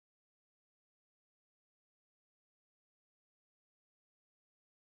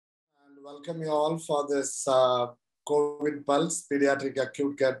welcome you all for this COVID Pulse Pediatric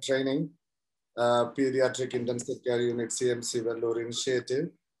Acute Care Training, Pediatric Intensive Care Unit CMC Vellore initiative.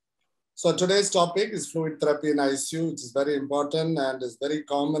 So today's topic is fluid therapy in ICU, which is very important and is very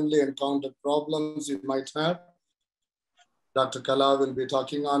commonly encountered problems you might have. Dr. Kala will be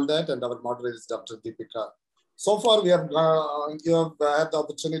talking on that, and our moderator is Dr. Deepika. So far, you have had the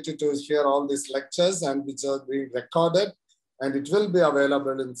opportunity to hear all these lectures, and which are being recorded, and it will be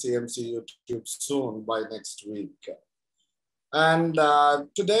available in CMC YouTube soon by next week. And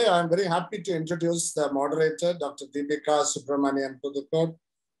today, I'm very happy to introduce the moderator, Dr. Deepika Subramanian Puthucode,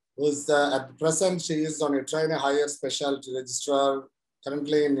 who's at present, she is on a training higher specialty registrar,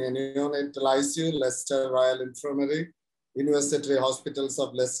 currently in neonatal ICU, Leicester Royal Infirmary, University Hospitals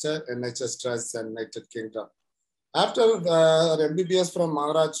of Leicester, NHS Trust, and United Kingdom. After MBBS from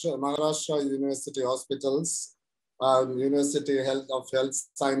Maharashtra University Hospitals, University of Health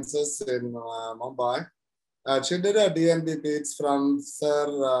Sciences in Mumbai, she did a DNB PACT from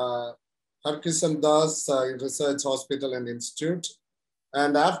Sir Harkishan Das Research Hospital and Institute.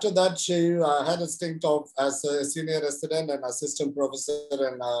 And after that, she had a stint of as a senior resident and assistant professor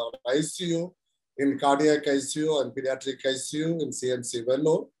in ICU, in cardiac ICU and pediatric ICU in CMC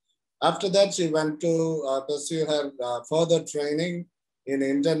Vellore. After that, she went to pursue her further training in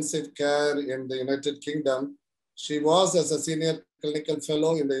intensive care in the United Kingdom. She was as a senior clinical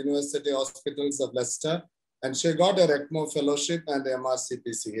fellow in the University Hospitals of Leicester, and she got a ECMO fellowship and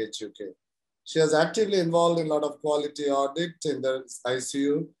MRCPCH UK. She is actively involved in a lot of quality audit in the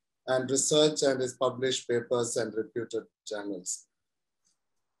ICU and research, and has published papers and reputed journals.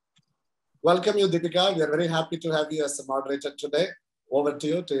 Welcome you, Deepika. We are very happy to have you as a moderator today. Over to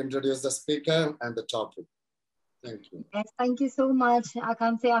you to introduce the speaker and the topic. Thank you. Yes, thank you so much. I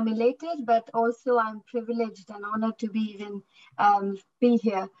can't say I'm elated, but also I'm privileged and honored to be be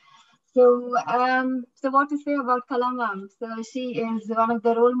here. So, what to say about Kala ma'am? So she is one of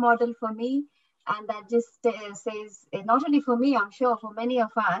the role model for me, and that just says not only for me, I'm sure for many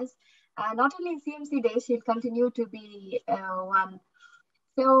of us. Not only in CMC Day, she'll continue to be one.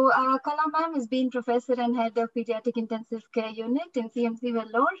 So Kala ma'am has been professor and head of Pediatric Intensive Care Unit in CMC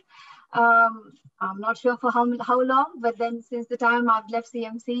Vellore. I'm not sure for how long, but then since the time I've left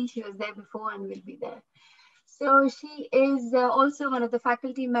CMC, she was there before and will be there. So she is also one of the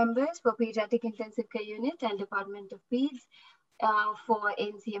faculty members for Pediatric Intensive Care Unit and Department of Peds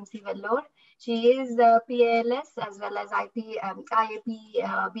in CMC Vellore. She is a PALS as well as IAP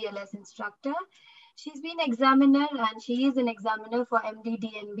BLS instructor. She's been examiner, and she is an examiner for MD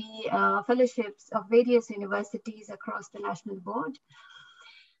DNB fellowships of various universities across the national board.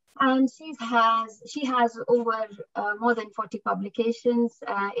 And she has over more than 40 publications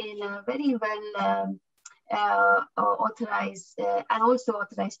in a very well authorized and also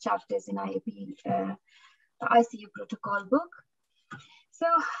authorized chapters in IAP ICU protocol book. So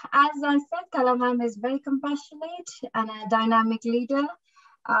as I said, Kala ma'am is very compassionate and a dynamic leader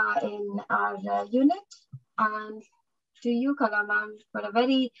in our unit. And to you, Kala ma'am,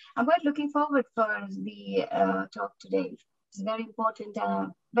 I'm quite looking forward for the talk today. It's very important,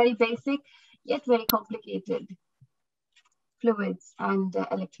 very basic, yet very complicated fluids and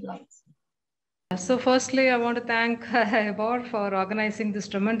electrolytes. So firstly, I want to thank Ebor for organizing this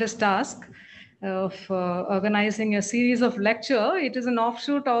tremendous task of organizing a series of lecture. It is an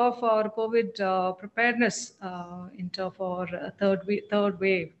offshoot of our COVID preparedness for third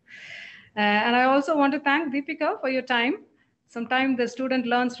wave. And I also want to thank Deepika for your time. Sometimes the student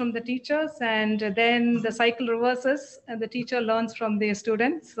learns from the teachers, and then the cycle reverses and the teacher learns from the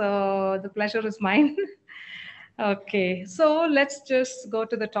students. So the pleasure is mine. Okay, so let's just go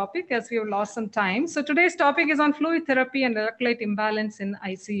to the topic as we have lost some time. So today's topic is on fluid therapy and electrolyte imbalance in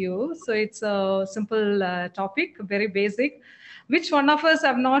ICU. So it's a simple topic, very basic. Which one of us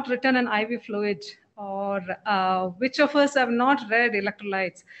have not written an IV fluid, or which of us have not read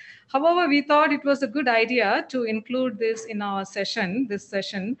electrolytes? However, we thought it was a good idea to include this in our session,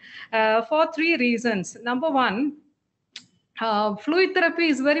 for three reasons. Number one, fluid therapy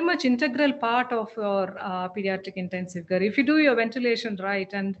is very much integral part of your pediatric intensive care. If you do your ventilation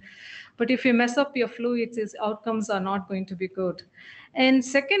right, but if you mess up your fluids, its outcomes are not going to be good. And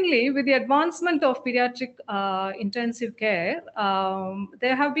secondly, with the advancement of pediatric intensive care,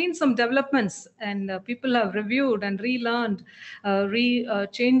 there have been some developments, and people have reviewed and relearned,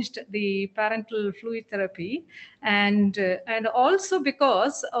 changed the parenteral fluid therapy. And also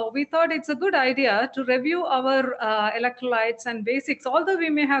because we thought it's a good idea to review our electrolytes and basics, although we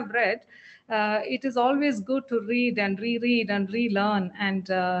may have read, it is always good to read and reread and relearn and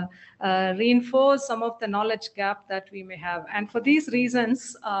reinforce some of the knowledge gap that we may have. And for these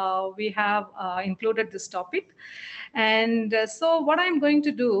reasons, we have included this topic. And so what I'm going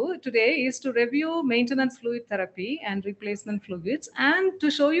to do today is to review maintenance fluid therapy and replacement fluids and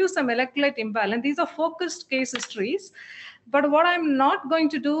to show you some electrolyte imbalance. These are focused case histories. But what I'm not going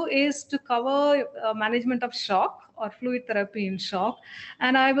to do is to cover management of shock or fluid therapy in shock.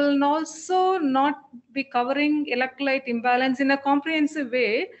 And I will also not be covering electrolyte imbalance in a comprehensive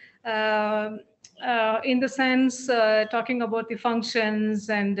way, in the sense talking about the functions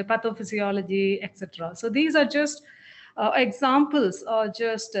and the pathophysiology, etc. So these are just examples or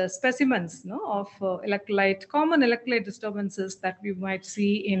just specimens of common electrolyte disturbances that we might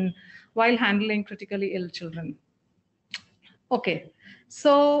see while handling critically ill children. Okay,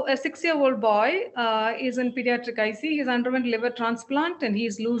 so a 6-year-old boy is in pediatric ICU. He's underwent liver transplant and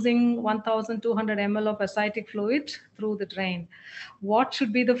he's losing 1,200 ml of ascitic fluid through the drain. What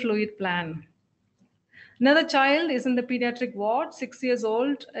should be the fluid plan? Another child is in the pediatric ward, 6 years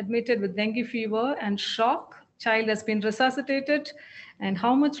old, admitted with dengue fever and shock. Child has been resuscitated. And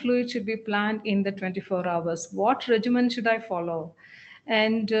how much fluid should be planned in the 24 hours? What regimen should I follow?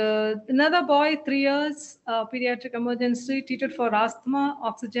 And another boy, 3 years, pediatric emergency, treated for asthma,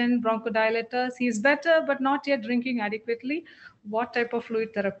 oxygen, bronchodilators. He is better, but not yet drinking adequately. What type of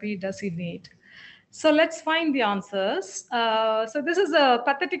fluid therapy does he need? So let's find the answers. So this is a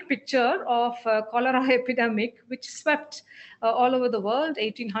pathetic picture of cholera epidemic, which swept all over the world,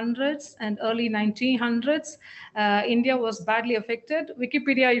 1800s and early 1900s. India was badly affected.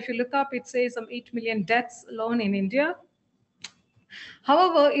 Wikipedia, if you look up, it says some 8 million deaths alone in India.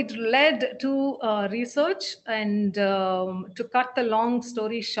 However, it led to research and to cut the long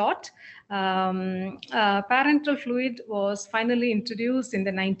story short, parenteral fluid was finally introduced in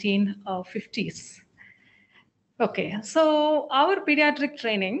the 1950s. Okay, so our pediatric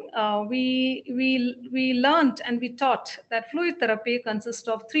training, we learned and we taught that fluid therapy consists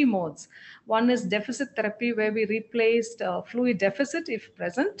of 3 modes. One is deficit therapy, where we replaced fluid deficit if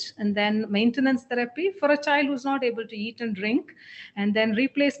present, and then maintenance therapy for a child who's not able to eat and drink, and then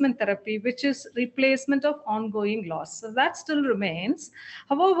replacement therapy, which is replacement of ongoing loss. So that still remains.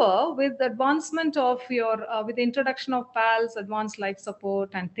 However, with the advancement of with the introduction of PALS, advanced life support,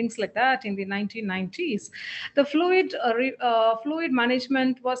 and things like that in the 1990s, the fluid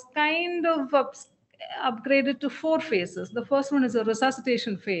management was kind of upgraded to 4 phases. The first one is a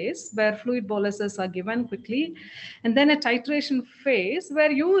resuscitation phase, where fluid boluses are given quickly, and then a titration phase, where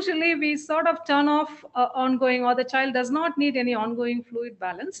usually we sort of turn off ongoing, or the child does not need any ongoing fluid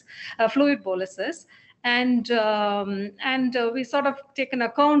boluses. And we sort of take an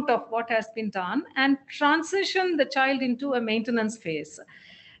account of what has been done and transition the child into a maintenance phase.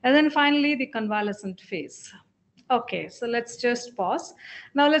 And then finally, the convalescent phase. Okay, so let's just pause.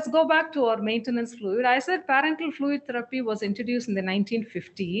 Now let's go back to our maintenance fluid. I said parenteral fluid therapy was introduced in the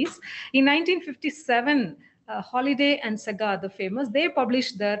 1950s. In 1957, Holiday and Segar, the famous, they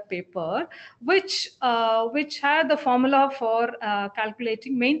published their paper, which had the formula for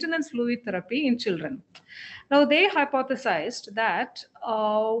calculating maintenance fluid therapy in children. Now, they hypothesized that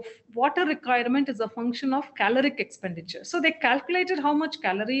water requirement is a function of caloric expenditure. So they calculated how much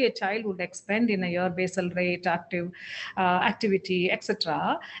calorie a child would expend in a year, basal rate, activity,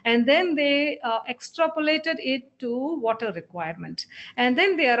 etc. And then they extrapolated it to water requirement. And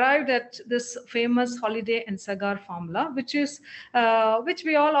then they arrived at this famous Holiday and Segar formula, which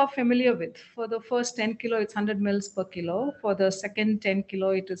we all are familiar with. For the first 10 kilo, it's 100 mils per kilo. For the second 10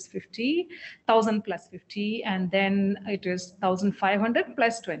 kilo, it is 50,000 plus 50, and then it is 1,500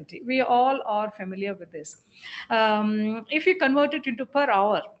 plus 20. We all are familiar with this. If you convert it into per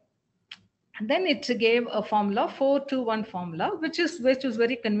hour, then it gave a formula, 4-to-1 formula, which is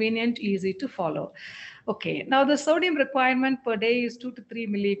very convenient, easy to follow. Okay, now the sodium requirement per day is 2 to 3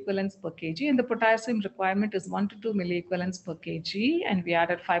 milliequivalents per kg, and the potassium requirement is 1 to 2 milliequivalents per kg, and we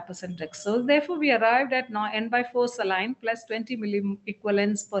added 5% Dextrose. Therefore, we arrived at now N/4 saline plus 20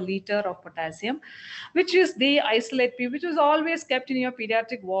 milliequivalents per liter of potassium, which is the isolate P, which was always kept in your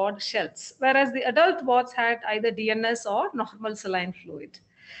pediatric ward shelves, whereas the adult wards had either DNS or normal saline fluid.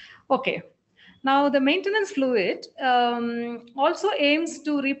 Okay. Now, the maintenance fluid also aims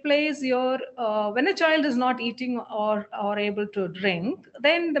to replace your, when a child is not eating or able to drink,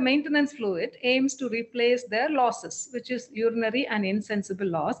 then the maintenance fluid aims to replace their losses, which is urinary and insensible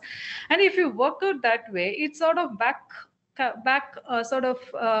loss. And if you work out that way, it sort of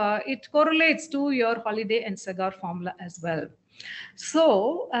it correlates to your Holiday and Segar formula as well.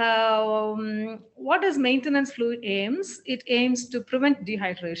 So what does maintenance fluid aims? It aims to prevent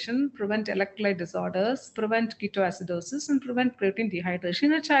dehydration, prevent electrolyte disorders, prevent ketoacidosis, and prevent protein dehydration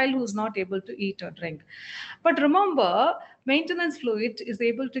in a child who is not able to eat or drink. But remember, maintenance fluid is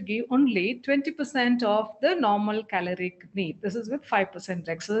able to give only 20% of the normal caloric need. This is with 5%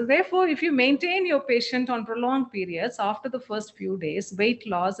 drug. So therefore, if you maintain your patient on prolonged periods, after the first few days, weight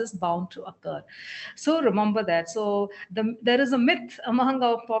loss is bound to occur. So remember that. So there is a myth among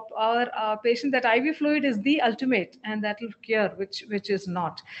our patient that IV fluid is the ultimate and that will cure, which is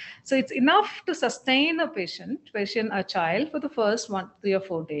not. So it's enough to sustain a child for the first 3 or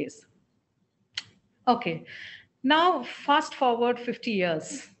 4 days. Okay, now fast forward 50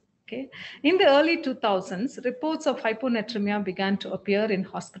 years. Okay, in the early 2000s, reports of hyponatremia began to appear in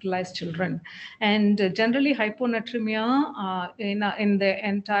hospitalized children, and generally hyponatremia in the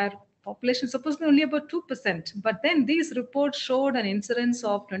entire population supposedly only about 2%, but then these reports showed an incidence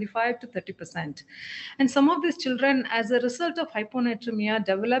of 25 to 30%. And some of these children, as a result of hyponatremia,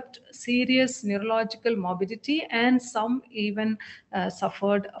 developed serious neurological morbidity, and some even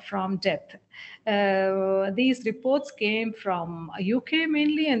suffered from death. These reports came from UK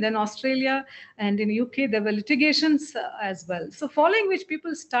mainly, and then Australia, and in UK there were litigations as well. So following which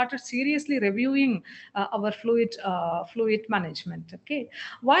people started seriously reviewing our fluid management. Okay,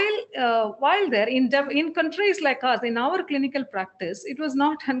 while there in countries like us, in our clinical practice, it was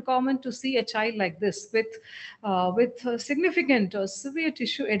not uncommon to see a child like this with significant or severe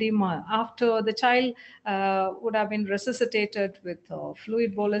tissue edema after the child would have been resuscitated with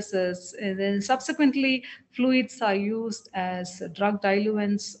fluid boluses. And then subsequently, fluids are used as drug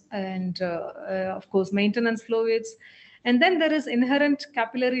diluents and, of course, maintenance fluids. And then there is inherent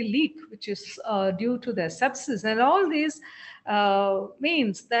capillary leak, which is due to the sepsis. And all these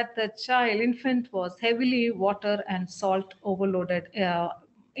means that the infant was heavily water and salt overloaded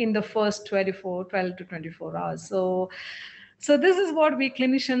in the first 12 to 24 hours. So this is what we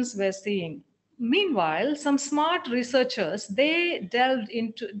clinicians were seeing. Meanwhile, some smart researchers, they dug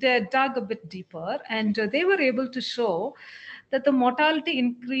a bit deeper, and they were able to show that the mortality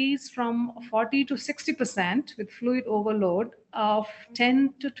increased from 40 to 60% with fluid overload of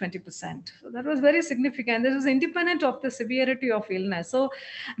 10 to 20%. So that was very significant. This is independent of the severity of illness. So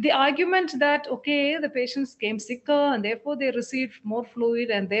the argument that, okay, the patients came sicker and therefore they received more fluid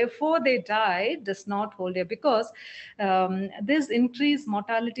and therefore they died does not hold here, because this increased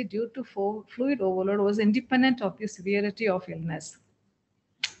mortality due to fluid overload was independent of the severity of illness.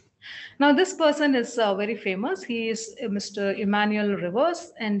 Now, this person is very famous. He is Mr. Emmanuel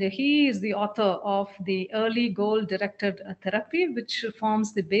Rivers, and he is the author of the early goal-directed therapy, which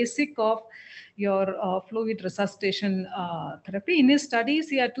forms the basic of your fluid resuscitation therapy. In his studies,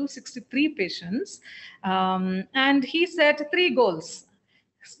 he had 263 patients, and he set 3 goals.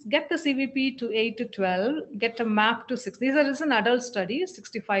 Get the CVP to 8 to 12, get a MAP to 6. These are an adult study,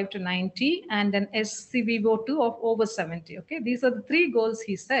 65 to 90, and an SCVO2 of over 70. Okay, these are the 3 goals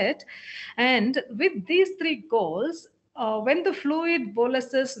he set. And with these 3 goals, when the fluid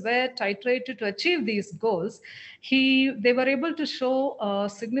boluses were titrated to achieve these goals, they were able to show a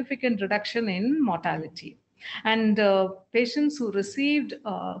significant reduction in mortality. And patients who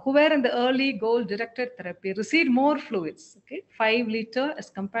were in the early goal-directed therapy received more fluids, okay, 5 liters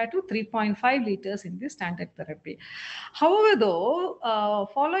as compared to 3.5 liters in the standard therapy. However, though,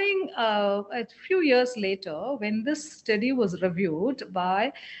 following a few years later, when this study was reviewed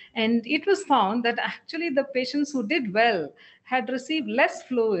and it was found that actually the patients who did well had received less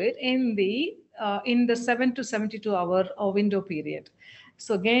fluid in the 7 to 72 hour window period.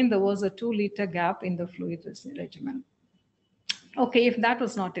 So again, there was a 2-liter gap in the fluid regimen. Okay, if that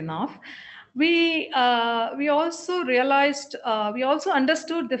was not enough, we also realized, we also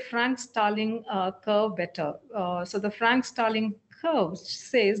understood the Frank-Starling curve better. So the Frank-Starling curve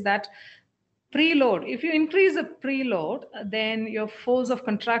says that preload, if you increase the preload, then your force of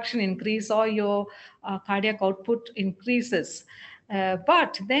contraction increase or your cardiac output increases.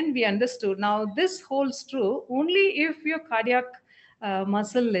 But then we understood, now this holds true only if your cardiac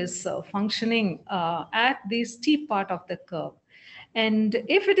muscle is functioning at the steep part of the curve. And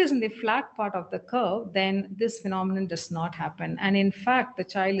if it is in the flat part of the curve, then this phenomenon does not happen. And in fact, the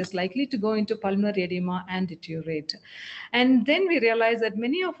child is likely to go into pulmonary edema and deteriorate. And then we realize that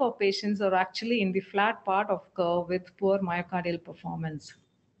many of our patients are actually in the flat part of curve with poor myocardial performance.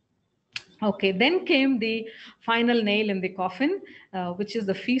 Okay, then came the final nail in the coffin, which is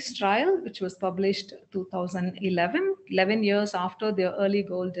the FEAST trial, which was published 2011, 11 years after the early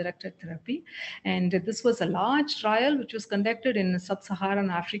goal-directed therapy. And this was a large trial which was conducted in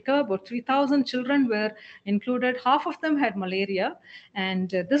sub-Saharan Africa. About 3,000 children were included. Half of them had malaria, and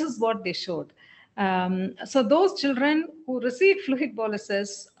this is what they showed. So those children who received fluid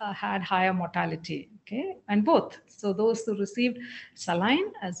boluses had higher mortality, okay, and both. So those who received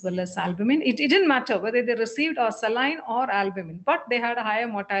saline as well as albumin, it didn't matter whether they received or saline or albumin, but they had a higher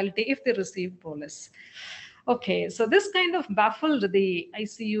mortality if they received bolus. Okay, so this kind of baffled the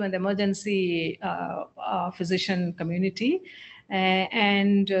ICU and emergency physician community.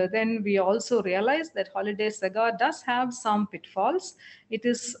 Then we also realized that holiday saga does have some pitfalls. It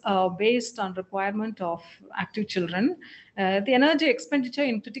is based on requirement of active children. The energy expenditure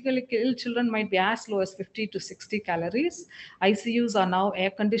in critically ill children might be as low as 50 to 60 calories. ICUs are now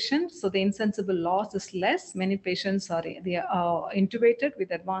air conditioned, so the insensible loss is less. Many patients are intubated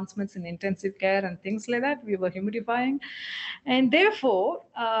with advancements in intensive care and things like that. We were humidifying, and therefore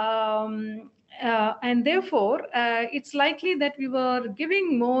it's likely that we were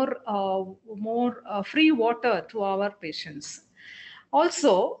giving more free water to our patients.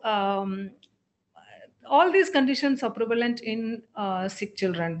 Also, all these conditions are prevalent in sick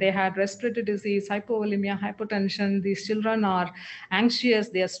children. They had respiratory disease, hypovolemia, hypotension. These children are anxious,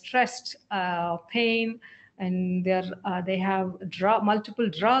 they are stressed, pain, and they have multiple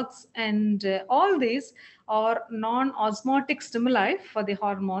drugs, and all these are non-osmotic stimuli for the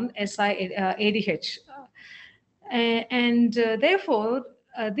hormone ADH. Therefore,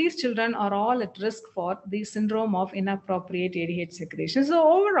 these children are all at risk for the syndrome of inappropriate ADH secretion. So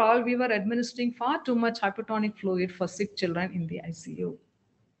overall, we were administering far too much hypertonic fluid for sick children in the ICU.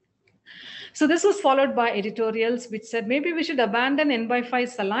 So this was followed by editorials which said maybe we should abandon N/5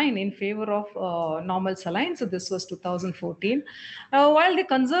 saline in favor of normal saline. So this was 2014. While the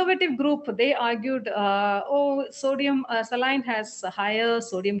conservative group, they argued, sodium saline has higher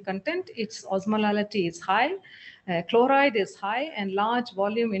sodium content, its osmolality is high. Chloride is high, and large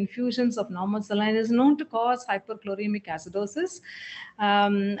volume infusions of normal saline is known to cause hyperchloremic acidosis.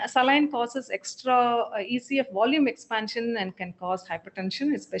 Saline causes extra ECF volume expansion and can cause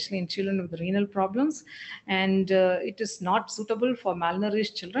hypertension, especially in children with renal problems. And it is not suitable for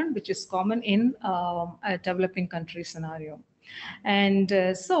malnourished children, which is common in a developing country scenario. And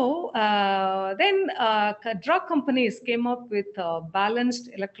then drug companies came up with a balanced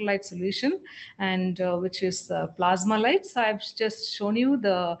electrolyte solution, and which is Plasmalyte. So I've just shown you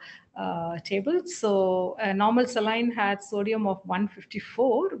the table. So normal saline had sodium of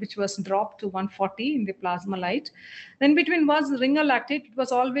 154, which was dropped to 140 in the Plasmalyte. Then between was ringer lactate, it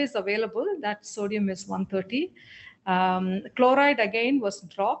was always available. That sodium is 130. Chloride again was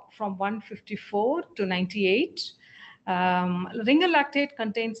dropped from 154 to 98. Ringer lactate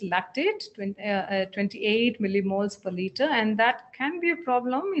contains lactate, 28 millimoles per liter, and that can be a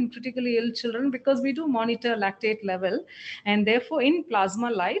problem in critically ill children because we do monitor lactate level, and therefore in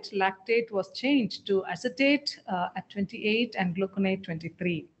Plasmalyte, lactate was changed to acetate at 28 and gluconate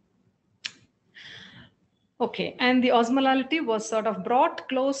 23. Okay, and the osmolality was sort of brought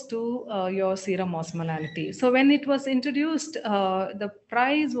close to your serum osmolality. So when it was introduced, the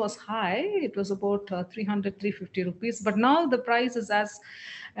price was high. It was about 300, 350 rupees. But now the price is as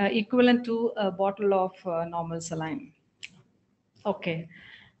equivalent to a bottle of normal saline. Okay.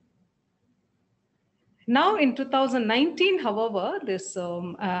 Now in 2019, however, this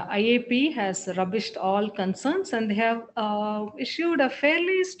IAP has rubbished all concerns, and they have issued a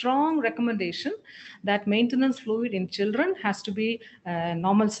fairly strong recommendation that maintenance fluid in children has to be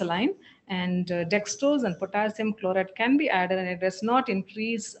normal saline, and dextrose and potassium chloride can be added, and it does not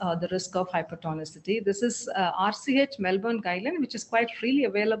increase the risk of hypertonicity. This is RCH Melbourne guideline, which is quite freely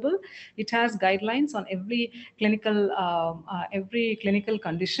available. It has guidelines on every clinical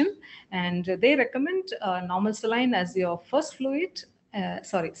condition, and they recommend normal saline as your first fluid.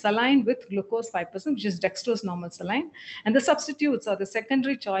 Saline with glucose 5%, which is dextrose normal saline. And the substitutes or the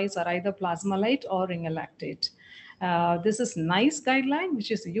secondary choice are either Plasmalyte or ringer lactate. This is NICE guideline,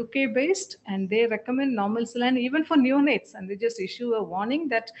 which is UK based, and they recommend normal saline even for neonates. And they just issue a warning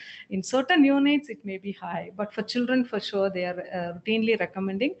that in certain neonates, it may be high. But for children, for sure, they are routinely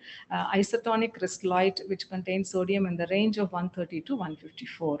recommending isotonic crystalloid, which contains sodium in the range of 130 to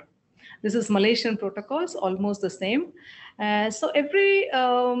 154. This is Malaysian protocols, almost the same. So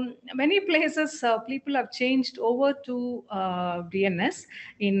many places people have changed over to DNS.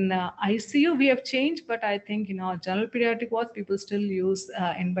 In ICU we have changed, but I think in our general pediatric wards people still use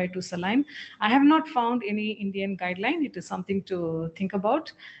N/2 saline. I have not found any Indian guideline. It is something to think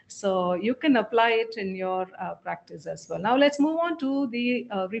about. So you can apply it in your practice as well. Now let's move on to the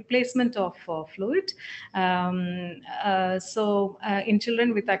replacement of fluid. In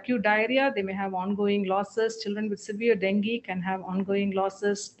children with acute diarrhea, they may have ongoing losses. Children with severe dengue can have ongoing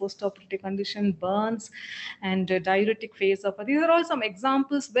losses, post-operative condition, burns, and diuretic phase of. These are all some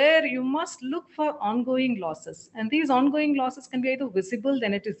examples where you must look for ongoing losses. And these ongoing losses can be either visible,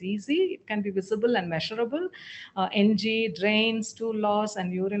 then it is easy. It can be visible and measurable. NG, drain, stool loss,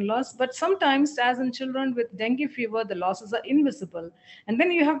 and urine loss. But sometimes, as in children with dengue fever, the losses are invisible. And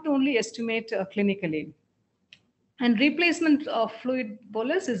then you have to only estimate clinically. And replacement of fluid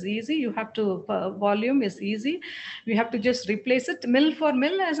bolus is easy. You have to, volume is easy. We have to just replace it mil for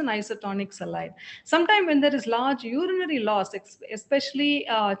mil as an isotonic saline. Sometimes when there is large urinary loss, especially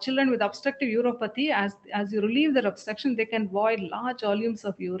children with obstructive uropathy, as you relieve their obstruction, they can void large volumes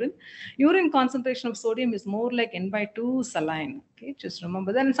of urine. Urine concentration of sodium is more like N/2 saline. Okay, just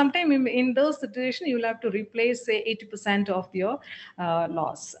remember that. And sometimes in those situations, you will have to replace, say, 80% of your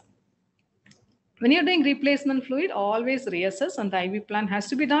loss. When you're doing replacement fluid, always reassess, and the IV plan has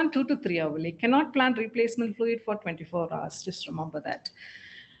to be done 2 to 3 hourly. Cannot plan replacement fluid for 24 hours. Just remember that.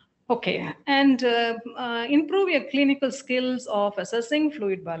 Okay, and improve your clinical skills of assessing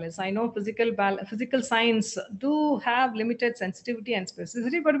fluid balance. I know physical science do have limited sensitivity and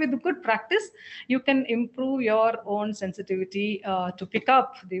specificity, but with good practice, you can improve your own sensitivity to pick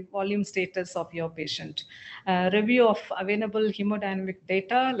up the volume status of your patient. Review of available hemodynamic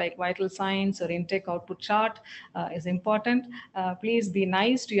data like vital signs or intake output chart is important. Please be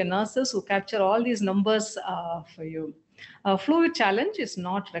nice to your nurses who capture all these numbers for you. Fluid challenge is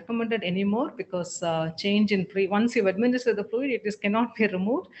not recommended anymore because change in once you've administered the fluid, it cannot be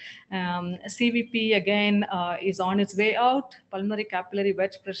removed. CVP again is on its way out. Pulmonary capillary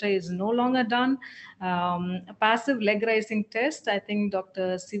wedge pressure is no longer done. Passive leg rising test, I think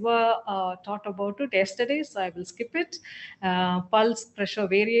Dr. Siva taught about it yesterday, so I will skip it. Pulse pressure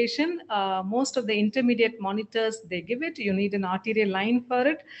variation, most of the intermediate monitors, they give it. You need an arterial line for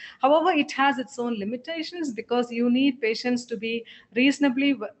it. However, it has its own limitations because you need patients to be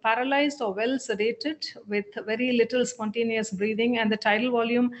reasonably paralyzed or well sedated with very little spontaneous breathing, and the tidal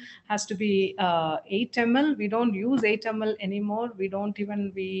volume has to be 8 ml. We don't use 8 ml anymore. We don't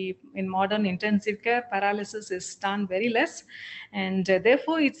even in modern intensive care, paralysis is done very less, and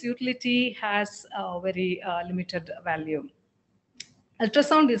therefore its utility has a very limited value.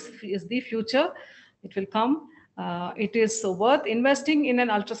 Ultrasound is the future. It will come. It is worth investing in an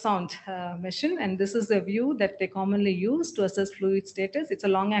ultrasound machine, and this is the view that they commonly use to assess fluid status. It's a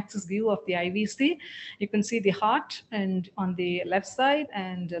long axis view of the IVC. You can see the heart and on the left side,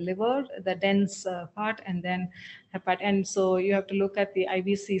 and liver, the dense part, and then hepatic. And so you have to look at the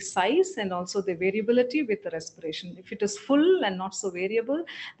IVC size and also the variability with the respiration. If it is full and not so variable,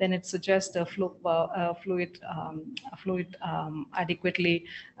 then it suggests a adequately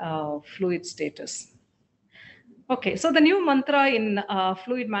fluid status. Okay, so the new mantra in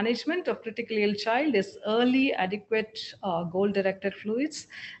fluid management of critically ill child is early adequate goal-directed fluids,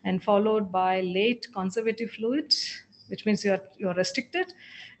 and followed by late conservative fluids, which means you're restricted.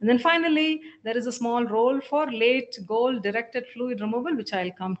 And then finally, there is a small role for late goal-directed fluid removal, which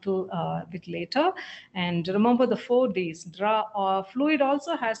I'll come to a bit later. And remember the 4 Ds. Fluid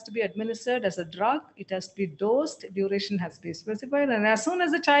also has to be administered as a drug. It has to be dosed. Duration has to be specified. And as soon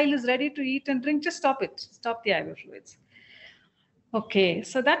as the child is ready to eat and drink, just stop it. Stop the IV fluids. Okay,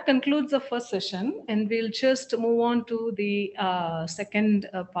 so that concludes the first session, and we'll just move on to the second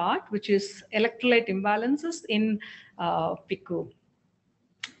part, which is electrolyte imbalances in PICU.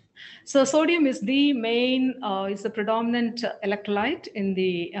 So sodium is the main, is the predominant electrolyte in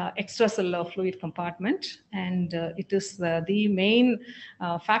the extracellular fluid compartment, and it is the main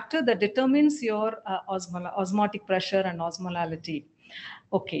factor that determines your osmotic pressure and osmolality.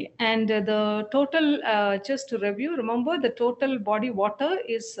 Okay, and the total, just to review, remember the total body water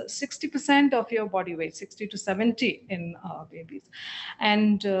is 60% of your body weight, 60 to 70 in babies.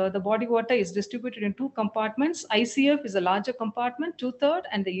 And the body water is distributed in 2 compartments. ICF is a larger compartment, 2/3,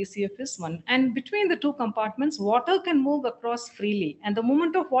 and the ECF is 1. And between the 2 compartments, water can move across freely. And the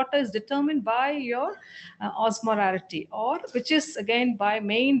movement of water is determined by your osmolarity, or which is again by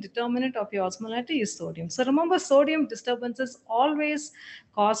main determinant of your osmolarity is sodium. So remember, sodium disturbances always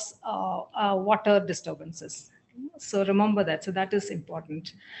cause water disturbances. So remember that. So that is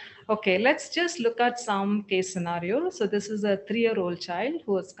important. Okay, let's just look at some case scenarios. So this is a 3-year-old child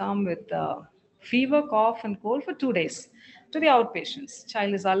who has come with fever, cough, and cold for 2 days to the outpatients.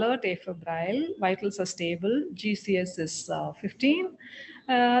 Child is alert, afebrile, vitals are stable, GCS is 15.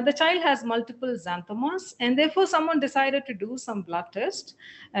 The child has multiple xanthomas, and therefore someone decided to do some blood test.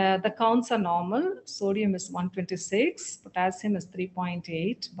 The counts are normal. Sodium is 126, potassium is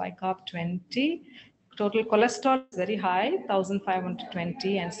 3.8, bicarb 20. Total cholesterol is very high,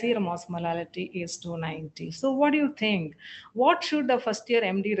 1520, and serum osmolality is 290. So what do you think? What should the first-year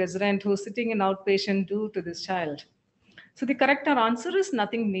MD resident who's sitting in outpatient do to this child? So the correct answer is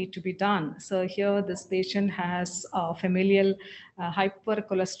nothing need to be done. So here this patient has familial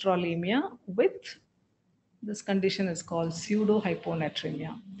hypercholesterolemia with, this condition is called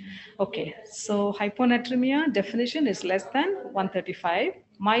pseudo-hyponatremia. Okay, so hyponatremia definition is less than 135,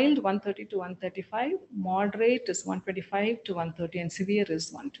 mild 130 to 135, moderate is 125 to 130, and severe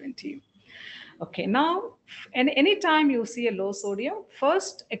is 120. Okay, now, any time you see a low sodium,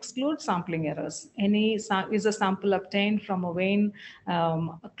 first exclude sampling errors. Is a sample obtained from a vein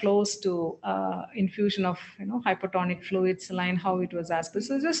close to infusion of hypertonic fluid, saline, how it was aspirated.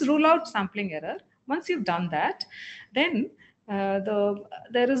 So just rule out sampling error. Once you've done that, then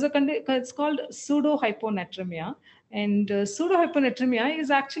there is a condition, it's called pseudo-hyponatremia. And pseudo-hyponatremia is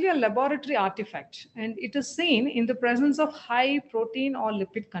actually a laboratory artifact, and it is seen in the presence of high protein or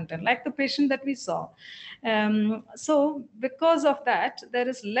lipid content, like the patient that we saw. So because of that, there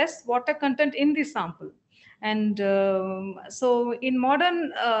is less water content in the sample. And so in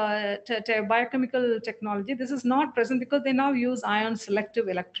modern biochemical technology, this is not present because they now use ion selective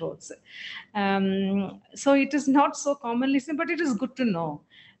electrodes. So it is not so commonly seen, but it is good to know.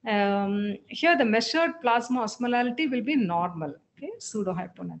 Here the measured plasma osmolality will be normal. Okay,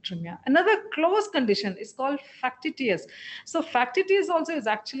 pseudo-hyponatremia. Another close condition is called factitious. So factitious also is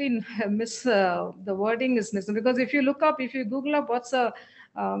actually the wording is missing, because if you Google up what's the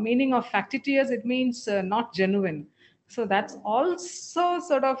meaning of factitious, it means not genuine. So that's also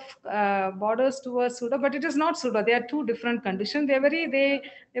sort of borders towards pseudo, but it is not pseudo. They are two different conditions. They're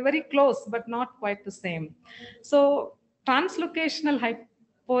very close, but not quite the same. So translocational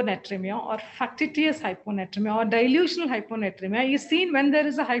hyponatremia or factitious hyponatremia or dilutional hyponatremia is seen when there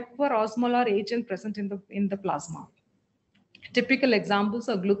is a hyperosmolar agent present in the plasma. Typical examples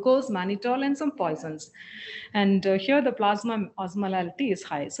are glucose, mannitol, and some poisons. And here the plasma osmolality is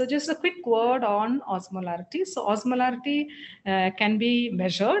high. So just a quick word on osmolarity. So osmolarity can be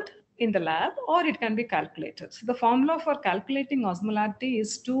measured in the lab, or it can be calculated. So the formula for calculating osmolarity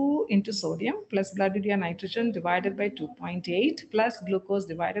is 2 into sodium plus blood urea nitrogen divided by 2.8 plus glucose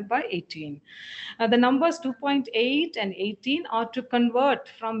divided by 18. The numbers 2.8 and 18 are to convert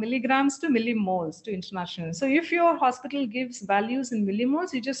from milligrams to millimoles to international. So if your hospital gives values in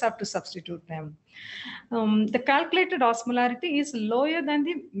millimoles, you just have to substitute them. The calculated osmolarity is lower than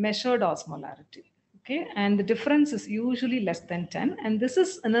the measured osmolarity. Okay, and the difference is usually less than 10. And this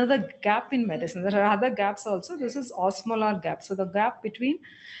is another gap in medicine. There are other gaps also. This is osmolar gap. So the gap between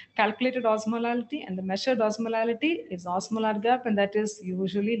calculated osmolarity and the measured osmolarity is osmolar gap, and that is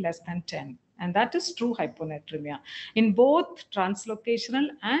usually less than 10. And that is true hyponatremia. In both translocational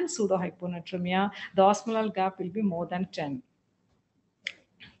and pseudo-hyponatremia, the osmolar gap will be more than 10.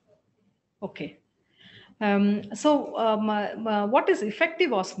 Okay. What is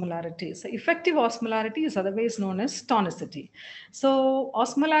effective osmolarity? So effective osmolarity is otherwise known as tonicity. So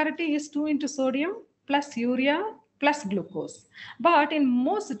osmolarity is 2 into sodium plus urea plus glucose. But in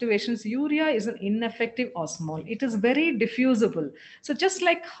most situations, urea is an ineffective osmol. It is very diffusible. So just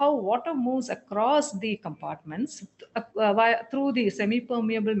like how water moves across the compartments through the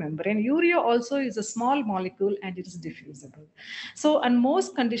semi-permeable membrane, urea also is a small molecule and it is diffusible. So in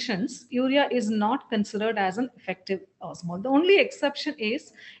most conditions, urea is not considered as an effective osmol. The only exception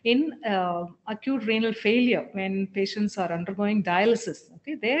is in acute renal failure, when patients are undergoing dialysis.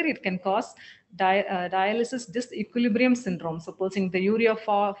 Okay, there it can cause dialysis disequilibrium syndrome, supposing the urea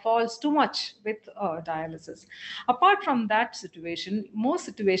falls too much with dialysis. Apart from that situation, most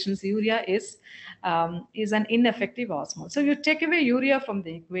situations urea is an ineffective osmol. So you take away urea from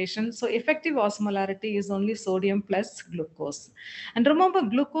the equation. So effective osmolarity is only sodium plus glucose. And remember,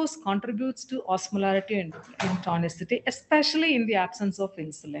 glucose contributes to osmolarity and tonicity, especially in the absence of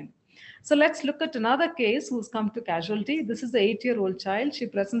insulin. So let's look at another case who's come to casualty. This is an 8-year-old child. She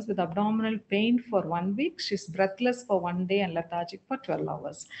presents with abdominal pain for 1 week. She's breathless for 1 day and lethargic for 12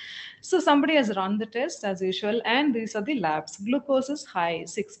 hours. So somebody has run the test as usual, and these are the labs. Glucose is high,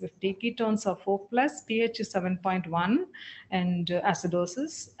 650. Ketones are 4+, pH is 7.1, and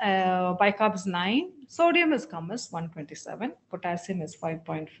acidosis. Bicarb is 9. Sodium is come as 127, potassium is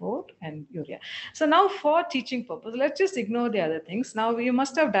 5.4, and urea. So now for teaching purpose, let's just ignore the other things. Now you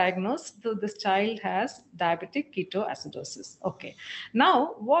must have diagnosed that this child has diabetic ketoacidosis. Okay.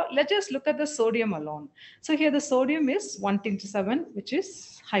 Now let's just look at the sodium alone. So here the sodium is 127, which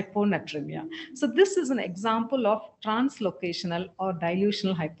is hyponatremia. So this is an example of translocational or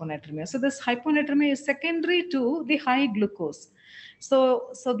dilutional hyponatremia. So this hyponatremia is secondary to the high glucose.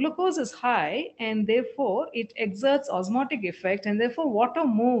 So glucose is high, and therefore it exerts osmotic effect, and therefore water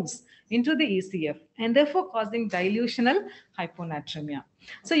moves into the ECF, and therefore causing dilutional hyponatremia.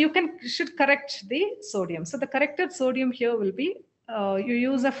 So you should correct the sodium. So the corrected sodium here will be, you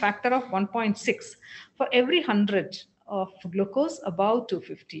use a factor of 1.6 for every 100 of glucose above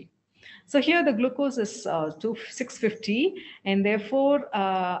 250. So here the glucose is 650, and therefore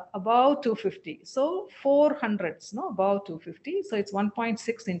above 250. So 400s, no, above 250. So it's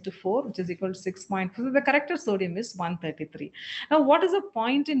 1.6 into 4, which is equal to 6.4. So the corrected sodium is 133. Now, what is the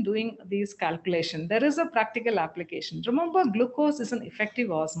point in doing these calculations? There is a practical application. Remember, glucose is an effective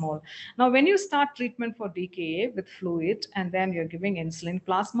osmole. Now, when you start treatment for DKA with fluid and then you're giving insulin,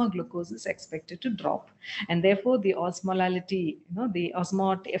 plasma glucose is expected to drop. And therefore, the osmolality, the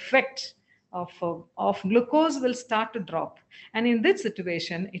osmotic effect of glucose will start to drop. And in this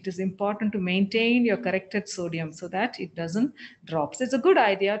situation, it is important to maintain your corrected sodium so that it doesn't drop. So it's a good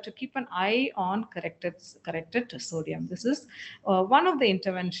idea to keep an eye on corrected sodium. This is one of the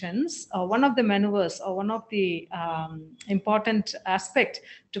interventions, one of the maneuvers, or one of the important aspect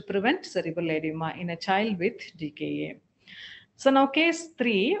to prevent cerebral edema in a child with DKA. So now case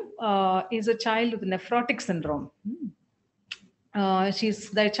 3 is a child with nephrotic syndrome.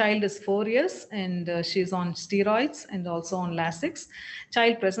 The child is 4 years, and she's on steroids and also on Lasix.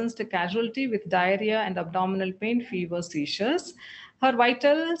 Child presents to casualty with diarrhea and abdominal pain, fever, seizures. Her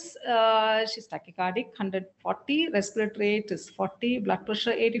vitals, she's tachycardic, 140, respiratory rate is 40, blood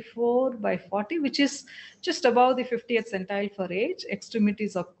pressure 84/40, which is just above the 50th centile for age.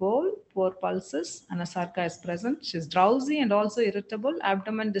 Extremities are cold, poor pulses, anasarca is present. She's drowsy and also irritable,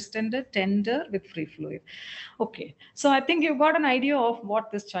 abdomen distended, tender with free fluid. Okay, so I think you've got an idea of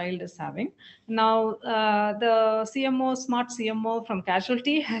what this child is having. Now, the CMO, smart CMO from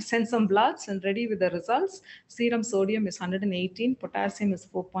casualty has sent some bloods and ready with the results. Serum sodium is 118, potassium is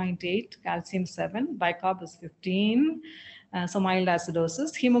 4.8, calcium 7, bicarb is 15, so mild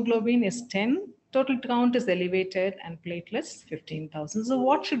acidosis. Hemoglobin is 10. Total count is elevated and platelets 15,000. So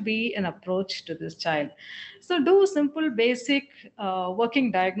what should be an approach to this child? So do simple basic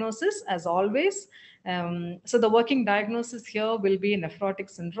working diagnosis as always. So the working diagnosis here will be nephrotic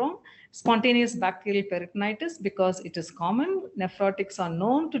syndrome, spontaneous bacterial peritonitis because it is common. Nephrotics are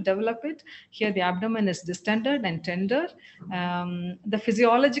known to develop it. Here the abdomen is distended and tender. The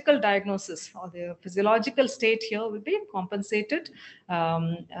physiological diagnosis or the physiological state here will be compensated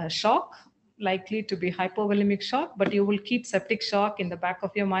shock, likely to be hypovolemic shock, but you will keep septic shock in the back of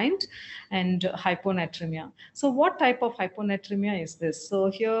your mind, and hyponatremia. So what type of hyponatremia is this?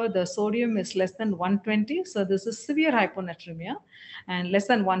 So here the sodium is less than 120. So this is severe hyponatremia, and less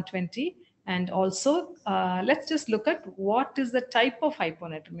than 120. And also, let's just look at what is the type of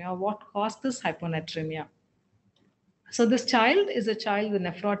hyponatremia, what caused this hyponatremia. So this child is a child with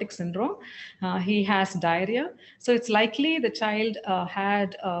nephrotic syndrome. He has diarrhea. So it's likely the child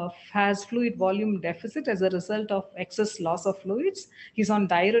has fluid volume deficit as a result of excess loss of fluids. He's on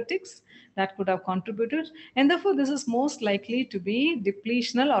diuretics. That could have contributed. And therefore, this is most likely to be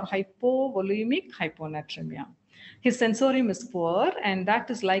depletional or hypovolemic hyponatremia. His sensorium is poor, and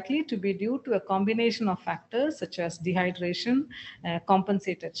that is likely to be due to a combination of factors such as dehydration,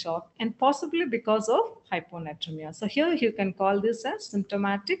 compensated shock, and possibly because of hyponatremia. So here you can call this as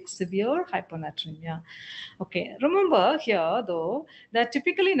symptomatic severe hyponatremia. Okay, remember here though that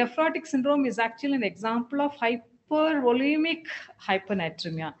typically nephrotic syndrome is actually an example of hypervolemic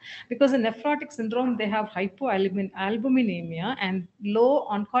hyponatremia, because in nephrotic syndrome they have hypoalbuminemia and low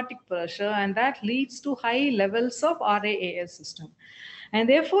oncotic pressure, and that leads to high levels of RAAS system, and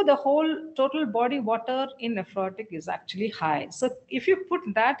therefore the whole total body water in nephrotic is actually high. So if you put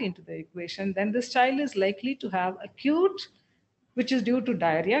that into the equation, then this child is likely to have acute, which is due to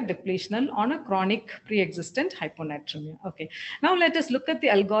diarrhea, depletional on a chronic pre-existent hyponatremia. Okay, now let us look at the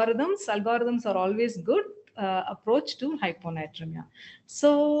algorithms. Algorithms are always good approach to hyponatremia.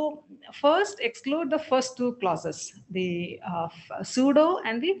 So first exclude the first two clauses, the pseudo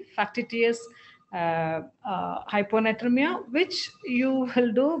and the factitious hyponatremia, which you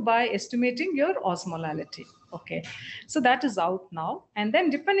will do by estimating your osmolality. Okay, so that is out now. And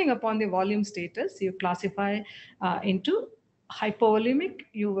then depending upon the volume status, you classify into hypovolemic,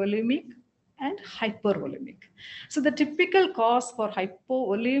 euvolemic, and hypervolemic. So the typical cause for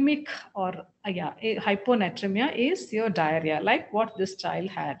hypovolemic or hyponatremia is your diarrhea, like what this child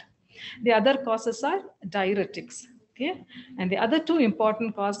had. The other causes are diuretics. Okay, and the other two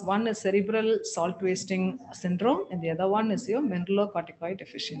important causes, one is cerebral salt wasting syndrome, and the other one is your mineralocorticoid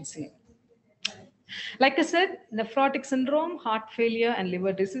deficiency. Like I said, nephrotic syndrome, heart failure, and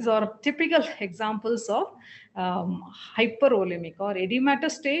liver disease are typical examples of hypervolemic or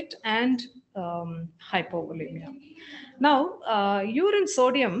edematous state and hypovolemia. Now, urine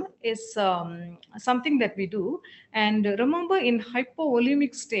sodium is something that we do. And remember, in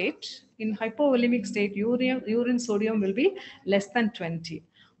hypovolemic state, urine sodium will be less than 20.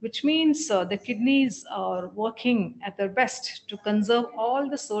 Which means the kidneys are working at their best to conserve all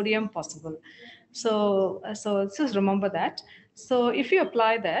the sodium possible. So just remember that. So if you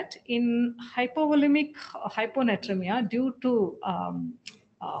apply that in hypovolemic hyponatremia due to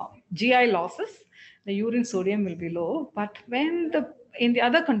GI losses, the urine sodium will be low. But when in the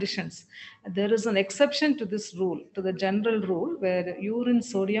other conditions, there is an exception to this rule, to the general rule, where urine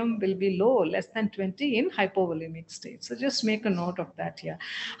sodium will be low, less than 20 in hypovolemic state. So just make a note of that here.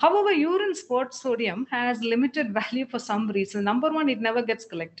 However, urine sport sodium has limited value for some reason. Number one, it never gets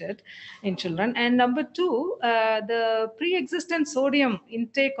collected in children. And number two, the pre-existent sodium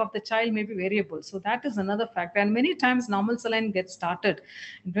intake of the child may be variable. So that is another factor. And many times normal saline gets started.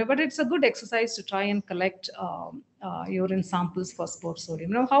 But it's a good exercise to try and collect urine samples for sport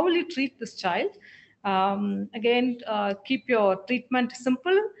sodium. Now, how will you treat this child? Again, keep your treatment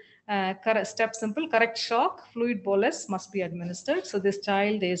simple. Step simple, correct shock, fluid bolus must be administered. So this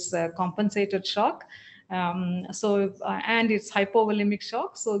child is compensated shock. And it's hypovolemic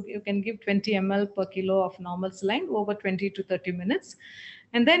shock. So you can give 20 ml per kilo of normal saline over 20 to 30 minutes.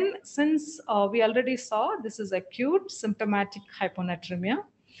 And then since we already saw this is acute symptomatic hyponatremia,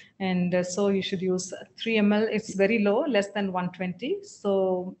 and so you should use 3 ml. It's very low, less than 120.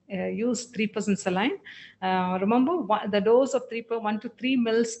 So use 3% saline. Remember, the dose of 1 to 3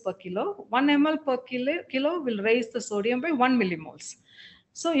 mils per kilo. 1 ml per kilo will raise the sodium by 1 millimoles.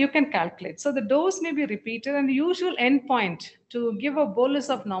 So you can calculate. So the dose may be repeated, and the usual endpoint to give a bolus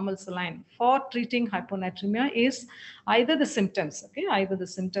of normal saline for treating hyponatremia is either the symptoms, either the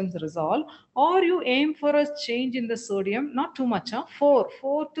symptoms resolve, or you aim for a change in the sodium, not too much, 4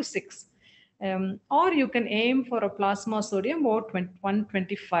 to 6. Or you can aim for a plasma sodium or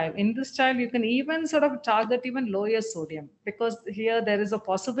 125. In this child, you can even sort of target even lower sodium, because here there is a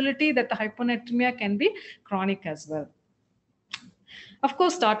possibility that the hyponatremia can be chronic as well. Of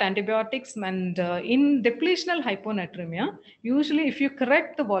course, start antibiotics, and in depletional hyponatremia, usually if you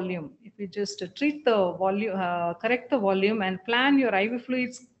correct the volume, if you just treat the volume, correct the volume and plan your IV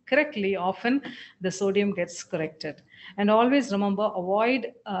fluids correctly, often the sodium gets corrected. And always remember,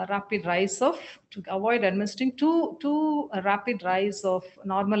 avoid rapid rise of, to avoid administering too rapid rise of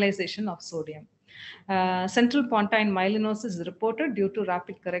normalization of sodium. Central pontine myelinosis is reported due to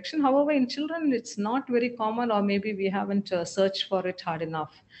rapid correction. However, in children, it's not very common, or maybe we haven't searched for it hard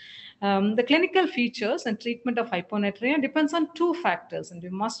enough. The clinical features and treatment of hyponatremia depends on two factors, and we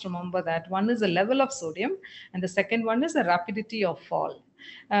must remember that. One is the level of sodium, and the second one is the rapidity of fall.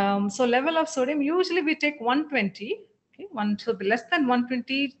 So level of sodium, usually we take 120. So less than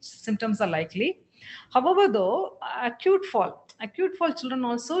 120, symptoms are likely. However, though, acute fall children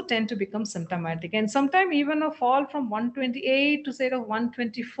also tend to become symptomatic, and sometimes even a fall from 128 to say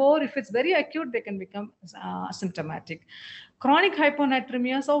 124, if it's very acute, they can become symptomatic. Chronic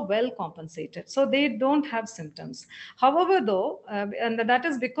hyponatremias are well compensated, so they don't have symptoms. However, though, and that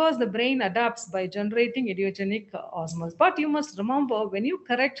is because the brain adapts by generating idiogenic osmosis. But you must remember, when you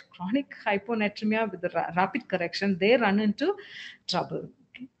correct chronic hyponatremia with the rapid correction, they run into trouble.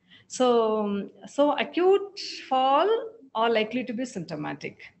 So acute fall are likely to be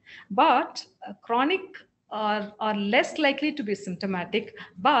symptomatic, but chronic are less likely to be symptomatic,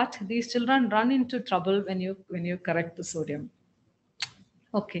 but these children run into trouble when you correct the sodium.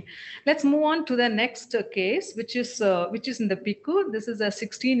 Okay, let's move on to the next case, which is in the PICU. This is a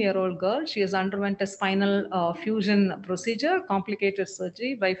 16-year-old girl. She has underwent a spinal fusion procedure, complicated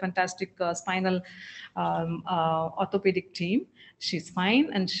surgery by fantastic spinal orthopedic team. She's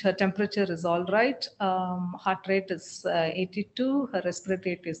fine, and her temperature is all right. Heart rate is 82. Her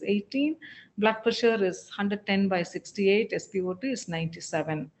respiratory rate is 18. Blood pressure is 110/68. SpO2 is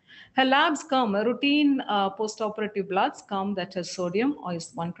 97. Her labs come, a routine post-operative bloods come that has sodium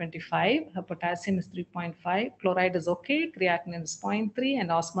is 125, her potassium is 3.5, chloride is okay, creatinine is 0.3, and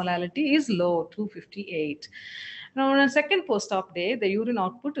osmolality is low, 258. Now, on a second post-op day, the urine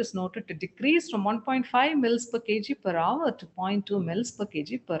output is noted to decrease from 1.5 mils per kg per hour to 0.2 mils per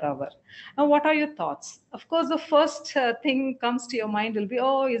kg per hour. Now, what are your thoughts? Of course, the first thing comes to your mind will be,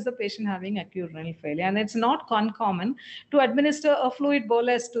 oh, is the patient having acute renal failure? And it's not uncommon to administer a fluid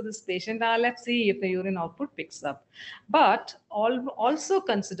bolus to this patient. Let's see if the urine output picks up. But also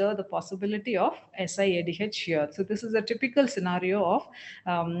consider the possibility of SIADH here. So this is a typical scenario of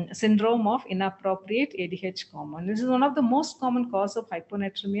syndrome of inappropriate ADH common. This is one of the most common cause of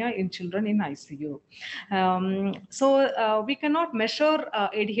hyponatremia in children in ICU. So we cannot measure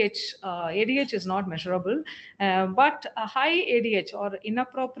ADH. ADH is not measurable, but a high ADH or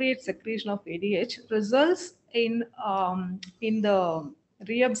inappropriate secretion of ADH results in the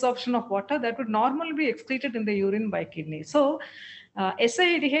reabsorption of water that would normally be excreted in the urine by kidney. So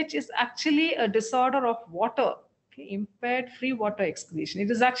SIADH is actually a disorder of water, impaired free water excretion. It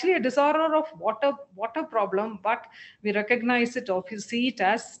is actually a disorder of water problem, but we recognize it or we see it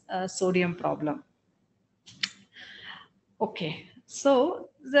as a sodium problem. Okay, so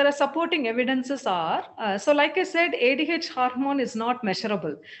there are supporting evidences are, so like I said, ADH hormone is not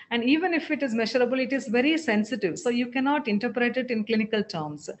measurable. And even if it is measurable, it is very sensitive. So you cannot interpret it in clinical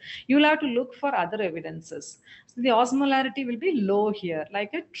terms. You'll have to look for other evidences. So the osmolarity will be low here,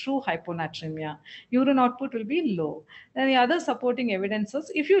 like a true hyponatremia. Urine output will be low. Then the other supporting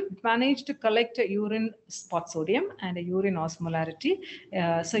evidences, if you manage to collect a urine spot sodium and a urine osmolarity,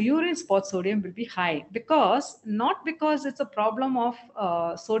 so urine spot sodium will be high not because it's a problem of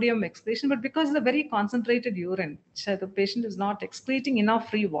sodium excretion, but because it's a very concentrated urine. So the patient is not excreting enough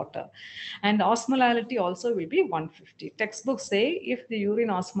free water. And osmolality also will be 150. Textbooks say if the urine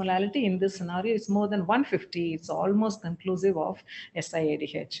osmolality in this scenario is more than 150, it's almost conclusive of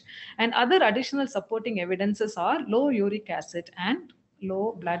SIADH. And other additional supporting evidences are low uric acid and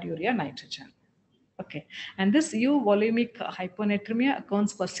low blood urea nitrogen. Okay, and this euvolemic hyponatremia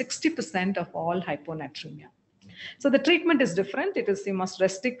accounts for 60% of all hyponatremia. So the treatment is different. It is you must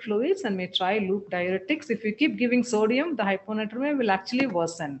restrict fluids and may try loop diuretics. If you keep giving sodium, the hyponatremia will actually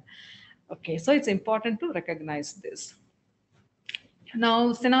worsen. Okay, so it's important to recognize this.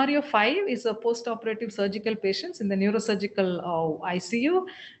 Now, scenario 5 is a post-operative surgical patients in the neurosurgical ICU.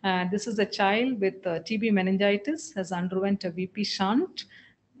 This is a child with TB meningitis, has underwent a VP shunt,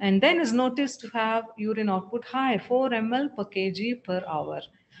 and then is noticed to have urine output high, 4 ml per kg per hour,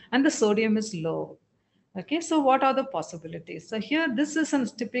 and the sodium is low. Okay, so what are the possibilities? So here, this is a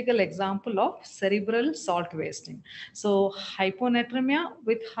typical example of cerebral salt wasting. So hyponatremia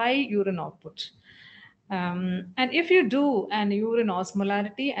with high urine output. And if you do an urine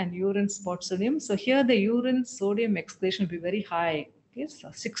osmolarity and urine spot sodium, so here the urine sodium excretion will be very high, okay, so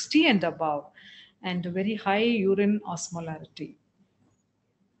 60 and above, and very high urine osmolarity.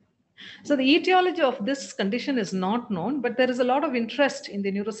 So the etiology of this condition is not known, but there is a lot of interest in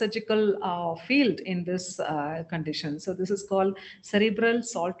the neurosurgical field in this condition. So this is called cerebral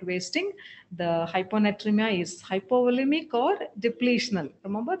salt wasting. The hyponatremia is hypovolemic or depletional.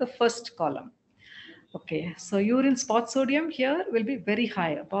 Remember the first column. Okay, so urine spot sodium here will be very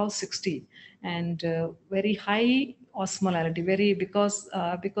high, above 60, and very high osmolarity, because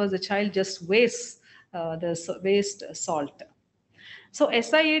the child just wastes waste salt. So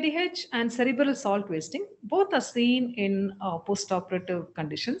SIADH and cerebral salt wasting both are seen in post-operative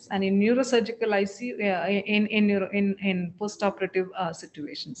conditions and in neurosurgical ICU in post-operative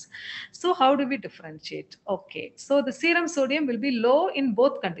situations. So how do we differentiate? Okay, so the serum sodium will be low in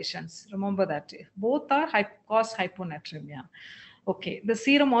both conditions. Remember that both are cause hyponatremia. Okay, the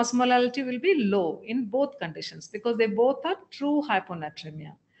serum osmolality will be low in both conditions because they both are true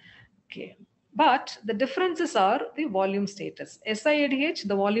hyponatremia. Okay. But the differences are the volume status. SIADH,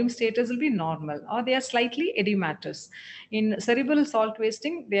 the volume status will be normal or they are slightly edematous. In cerebral salt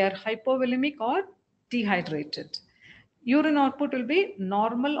wasting, they are hypovolemic or dehydrated. Urine output will be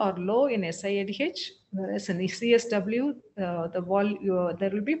normal or low in SIADH, whereas in CSW, there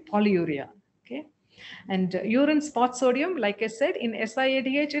will be polyuria. Okay. And urine spot sodium, like I said, in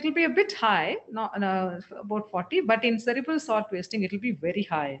SIADH, it will be a bit high, about 40, but in cerebral salt wasting, it will be very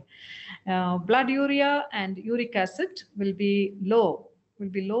high. Blood urea and uric acid will be low in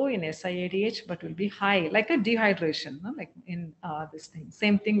SIADH, but will be high, like a dehydration, no? Like in this thing.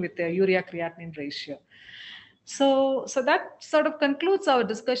 Same thing with the urea creatinine ratio. So that sort of concludes our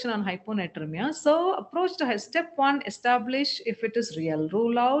discussion on hyponatremia. So approach to step 1, establish if it is real,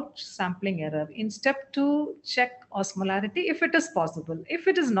 rule out sampling error. In step 2, check osmolarity if it is possible. If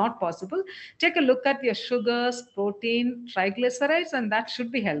it is not possible, take a look at your sugars, protein, triglycerides, and that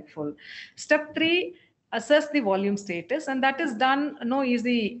should be helpful. Step 3, assess the volume status, and that is done no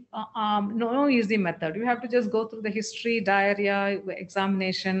easy method. You have to just go through the history, diarrhea,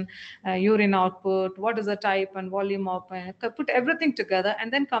 examination, urine output, what is the type and volume of, put everything together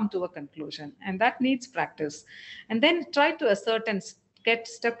and then come to a conclusion, and that needs practice. And then try to assert and get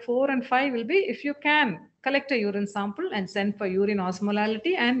step 4 and 5 will be, if you can, collect a urine sample and send for urine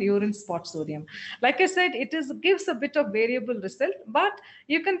osmolality and urine spot sodium. Like I said, it gives a bit of variable result, but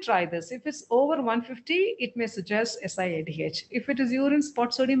you can try this. If it's over 150, it may suggest SIADH. If it is urine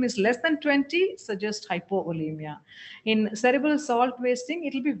spot sodium is less than 20, suggest hypovolemia. In cerebral salt wasting,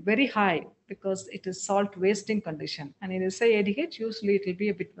 it will be very high because it is salt wasting condition. And in SIADH, usually it will be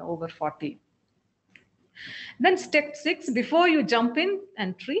a bit over 40. Then step 6, before you jump in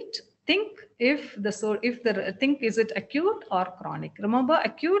and treat, think is it acute or chronic. Remember,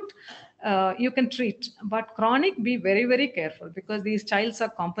 acute you can treat, but chronic, be very, very careful, because these childs are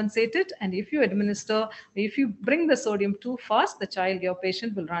compensated, and if you bring the sodium too fast, your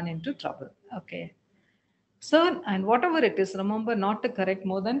patient will run into trouble. Okay. So, and whatever it is, remember not to correct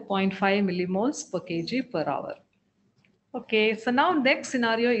more than 0.5 millimoles per kg per hour. Okay, so now next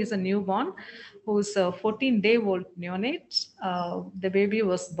scenario is a newborn who's a 14-day-old neonate. The baby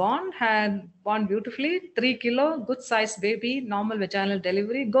was born beautifully, 3 kilo, good sized baby, normal vaginal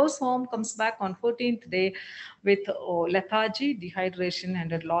delivery, goes home, comes back on 14th day with lethargy, dehydration,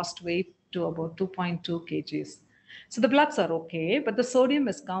 and had lost weight to about 2.2 kgs. So the bloods are okay, but the sodium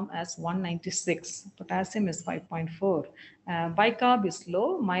has come as 196, potassium is 5.4, bicarb is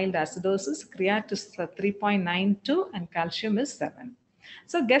low, mild acidosis, creat is 3.92, and calcium is 7.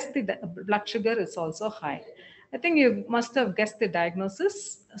 So guess the blood sugar is also high. I think you must have guessed the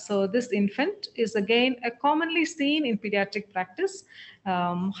diagnosis. So this infant is again a commonly seen in pediatric practice,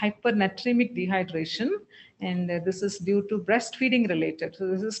 hypernatremic dehydration, and this is due to breastfeeding related. So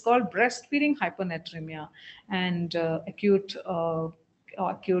this is called breastfeeding hypernatremia and acute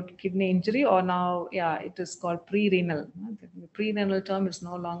kidney injury, or now, it is called pre-renal. The pre-renal term is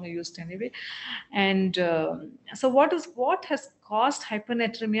no longer used anyway. And so what has caused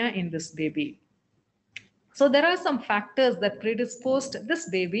hypernatremia in this baby? So there are some factors that predisposed this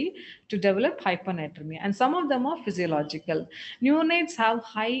baby to develop hypernatremia, and some of them are physiological. Neonates have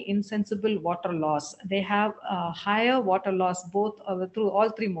high insensible water loss. They have higher water loss both through all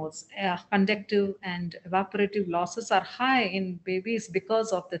three modes. Conductive and evaporative losses are high in babies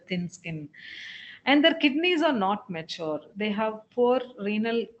because of the thin skin. And their kidneys are not mature. They have poor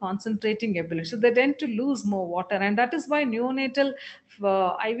renal concentrating ability. So they tend to lose more water. And that is why neonatal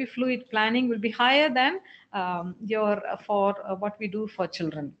IV fluid planning will be higher than what we do for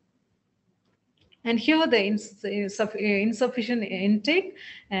children. And here the insufficient intake,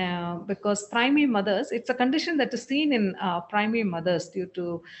 because primary mothers, it's a condition that is seen in primary mothers due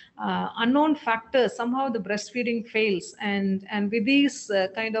to unknown factors. Somehow the breastfeeding fails, and with these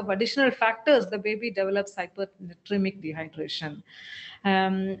kind of additional factors, the baby develops hypernatremic dehydration.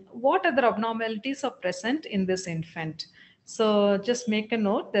 What other abnormalities are present in this infant? So just make a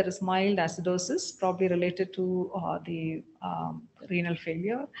note, there is mild acidosis, probably related to the renal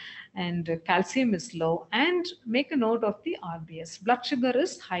failure, and calcium is low, and make a note of the RBS. Blood sugar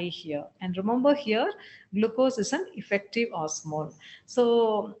is high here. And remember here, glucose is an effective osmol.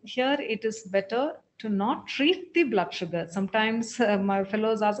 So here it is better to not treat the blood sugar. Sometimes my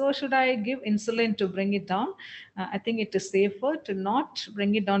fellows ask, should I give insulin to bring it down? I think it is safer to not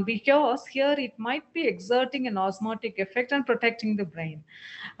bring it down, because here it might be exerting an osmotic effect and protecting the brain.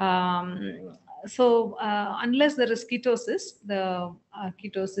 So unless there is ketosis,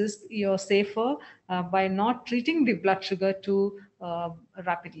 you're safer by not treating the blood sugar too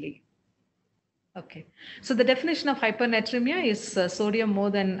rapidly. Okay, so the definition of hypernatremia is sodium more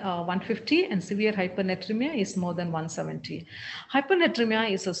than 150, and severe hypernatremia is more than 170.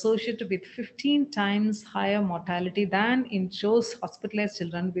 Hypernatremia is associated with 15 times higher mortality than in those hospitalized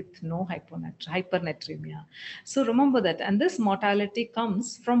children with no hypernatremia. So remember that, and this mortality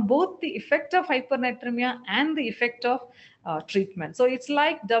comes from both the effect of hypernatremia and the effect of treatment. So it's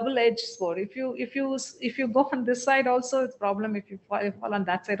like double-edged sword. If you go on this side also, it's a problem. If you fall on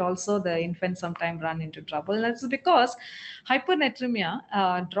that side also, the infant sometimes run into trouble. And that's because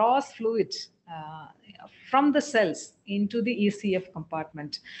hypernatremia draws fluid from the cells into the ECF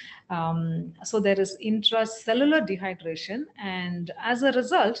compartment. So there is intracellular dehydration, and as a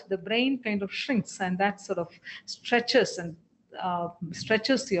result, the brain kind of shrinks, and that sort of stretches and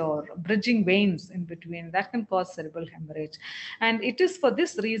stretches your bridging veins in between. That can cause cerebral hemorrhage. And it is for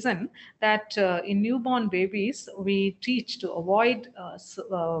this reason that in newborn babies, we teach to avoid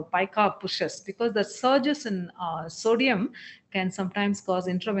bicarb pushes, because the surges in sodium can sometimes cause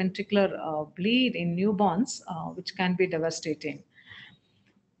intraventricular bleed in newborns, which can be devastating.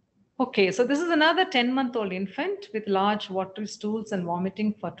 Okay, so this is another 10-month-old infant with large watery stools and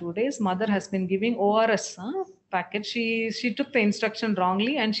vomiting for 2 days. Mother has been giving ORS packet. She took the instruction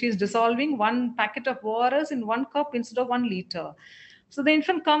wrongly, and she is dissolving 1 packet of ORS in 1 cup instead of 1 liter. So the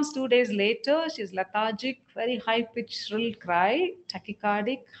infant comes 2 days later. She's lethargic, very high-pitched shrill cry,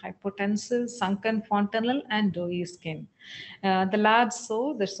 tachycardic, hypotensive, sunken fontanelle, and doughy skin. The labs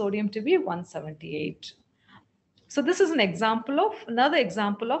show the sodium to be 178. So this is another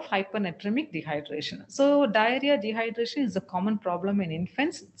example of hypernatremic dehydration. So diarrhea dehydration is a common problem in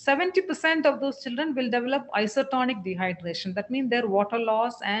infants. 70% of those children will develop isotonic dehydration. That means their water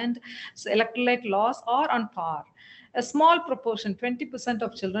loss and electrolyte loss are on par. A small proportion, 20%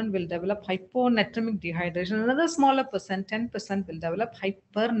 of children will develop hyponatremic dehydration. Another smaller percent, 10%, will develop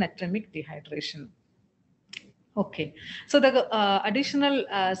hypernatremic dehydration. Okay, so the additional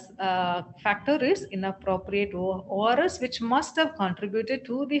factor is inappropriate ORS, which must have contributed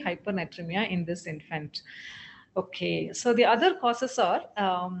to the hypernatremia in this infant. Okay, so the other causes are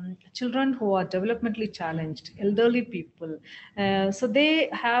children who are developmentally challenged, elderly people. So they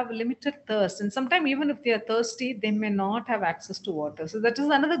have limited thirst, and sometimes even if they are thirsty, they may not have access to water. So that is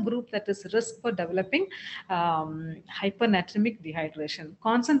another group that is risk for developing hypernatremic dehydration.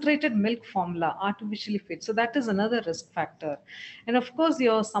 Concentrated milk formula, artificially fed. So that is another risk factor. And of course,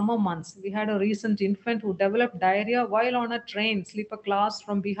 your summer months. We had a recent infant who developed diarrhea while on a train, sleeper class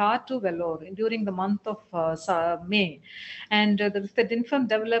from Bihar to Vellore during the month of May. And if the infant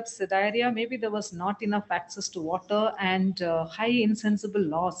develops diarrhea, maybe there was not enough access to water and high insensible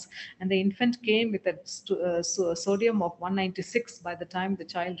loss. And the infant came with a sodium of 196 by the time the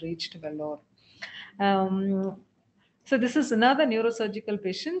child reached Vellore. So this is another neurosurgical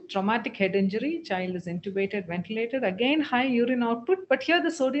patient, traumatic head injury, child is intubated, ventilated, again high urine output, but here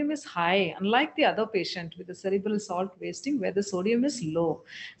the sodium is high, unlike the other patient with the cerebral salt wasting where the sodium is low.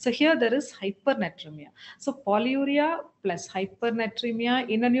 So here there is hypernatremia. So polyuria plus hypernatremia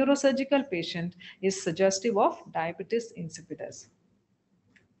in a neurosurgical patient is suggestive of diabetes insipidus.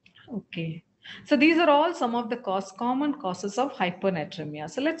 Okay. So these are all some of the common causes of hypernatremia.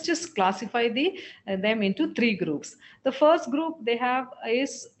 So let's just classify them into 3 groups. The first group they have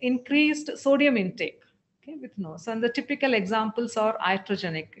is increased sodium intake. Okay, with nose. And the typical examples are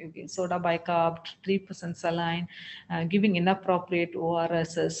iatrogenic, soda bicarb, 3% saline, giving inappropriate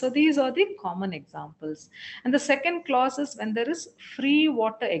ORSs. So these are the common examples. And the second clause is when there is free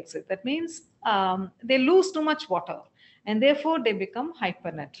water exit. That means they lose too much water, and therefore they become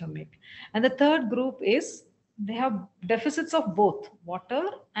hypernatremic. And the third group is they have deficits of both water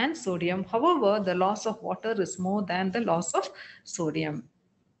and sodium. However, the loss of water is more than the loss of sodium.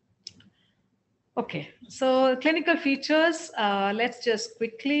 Okay, so clinical features, let's just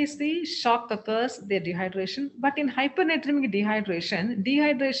quickly see. Shock occurs, their dehydration. But in hypernatremic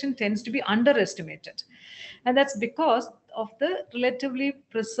dehydration tends to be underestimated. And that's because of the relatively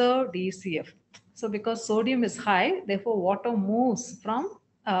preserved ECF. So because sodium is high, therefore water moves from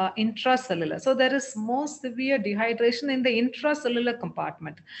intracellular. So there is more severe dehydration in the intracellular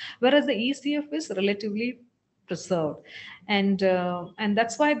compartment, whereas the ECF is relatively preserved. And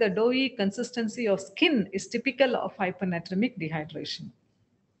that's why the doughy consistency of skin is typical of hypernatremic dehydration.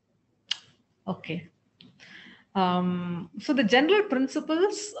 Okay. So the general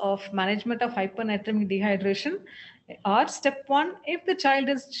principles of management of hypernatremic dehydration are: step 1, if the child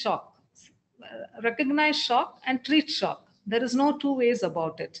is shocked, recognize shock and treat shock. There is no 2 ways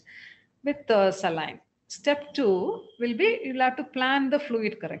about it with saline. Step 2 will be, you'll have to plan the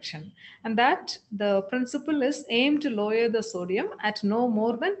fluid correction, and that the principle is aim to lower the sodium at no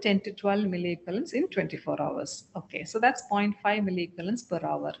more than 10 to 12 milliequivalents in 24 hours. Okay, so that's 0.5 milliequivalents per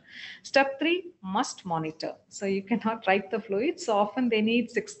hour. Step 3, must monitor. So you cannot write the fluid. So often they need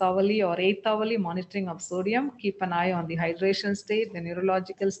 6-hourly or 8-hourly monitoring of sodium. Keep an eye on the hydration state, the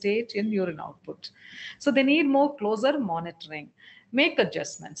neurological state, and urine output. So they need more closer monitoring. Make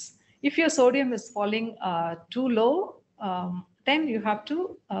adjustments. If your sodium is falling too low, then you have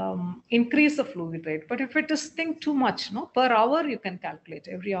to increase the fluid rate. But if it is too much, per hour you can calculate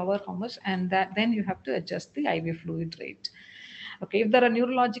every hour how much, and then you have to adjust the IV fluid rate. Okay, if there are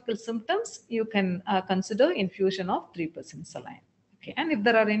neurological symptoms, you can consider infusion of 3% saline. Okay, and if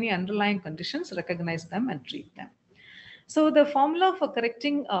there are any underlying conditions, recognize them and treat them. So the formula for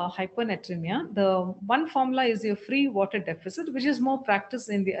correcting hyponatremia, the one formula is your free water deficit, which is more practiced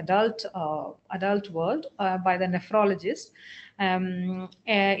in the adult world by the nephrologist.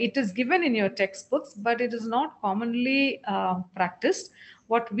 It is given in your textbooks, but it is not commonly practiced.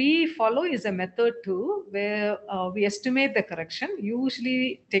 What we follow is a method too, where we estimate the correction,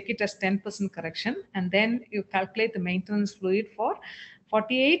 usually take it as 10% correction, and then you calculate the maintenance fluid for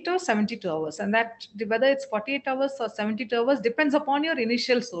 48 or 72 hours. And that, whether it's 48 hours or 72 hours, depends upon your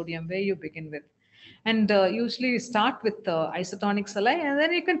initial sodium, where you begin with. And usually you start with isotonic saline, and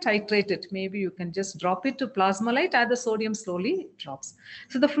then you can titrate it. Maybe you can just drop it to plasmolite as the sodium slowly drops.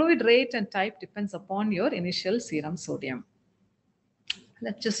 So the fluid rate and type depends upon your initial serum sodium.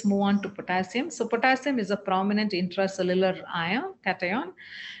 Let's just move on to potassium. So potassium is a prominent intracellular ion, cation.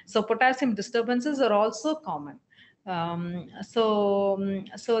 So potassium disturbances are also common. So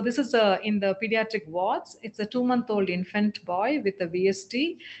this is in the pediatric wards. It's a 2-month-old infant boy with a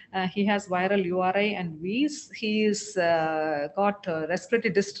VST. He has viral URI and wheeze. He's got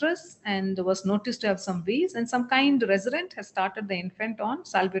respiratory distress and was noticed to have some wheeze, and some kind resident has started the infant on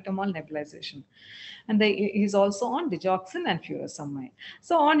salbutamol nebulization. And he's also on digoxin and furosemide.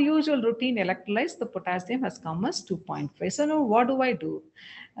 So on usual routine electrolytes, the potassium has come as 2.5. So now what do I do?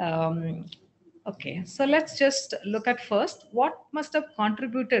 Okay, so let's just look at first what must have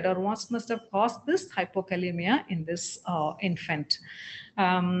contributed or what must have caused this hypokalemia in this infant.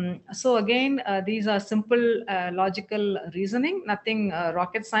 So again, these are simple logical reasoning, nothing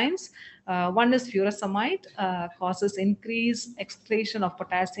rocket science. One is furosemide causes increased excretion of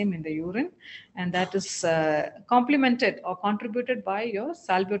potassium in the urine, and that is complemented or contributed by your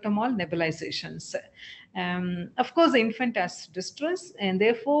salbutamol nebulizations. Of course, the infant has distress, and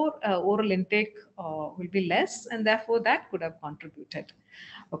therefore oral intake will be less, and therefore that could have contributed.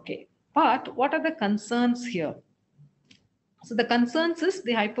 Okay, but what are the concerns here? So the concerns is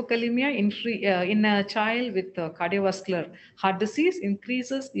the hypokalemia in a child with cardiovascular heart disease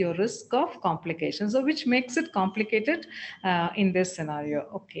increases your risk of complications, so which makes it complicated in this scenario.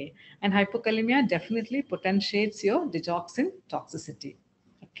 Okay, and hypokalemia definitely potentiates your digoxin toxicity.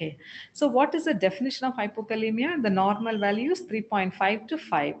 Okay, so what is the definition of hypokalemia? The normal value is 3.5 to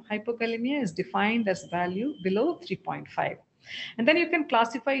 5. Hypokalemia is defined as value below 3.5. And then you can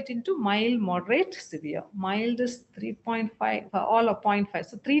classify it into mild, moderate, severe. Mild is 3.5, all are 0.5.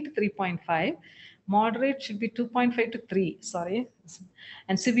 So 3 to 3.5. Moderate should be 2.5 to 3, sorry.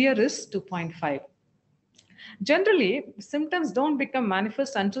 And severe is 2.5. Generally, symptoms don't become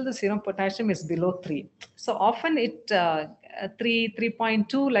manifest until the serum potassium is below 3. So often it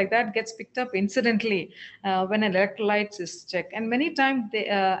 3.2 like that gets picked up incidentally when an electrolytes is checked, and many times they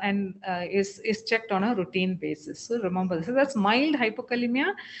is checked on a routine basis. So remember this. So that's mild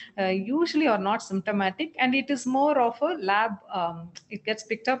hypokalemia, usually are not symptomatic, and it is more of a lab. It gets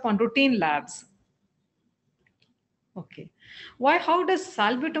picked up on routine labs. Okay, why? How does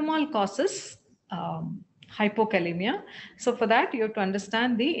salbutamol causes hypokalemia? So for that you have to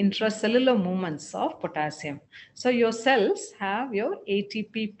understand the intracellular movements of potassium. So your cells have your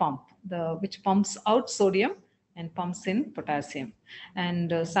ATP pump, which pumps out sodium and pumps in potassium.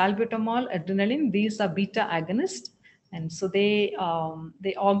 And salbutamol, adrenaline, these are beta agonists, and so they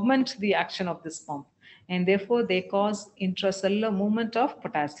augment the action of this pump, and therefore they cause intracellular movement of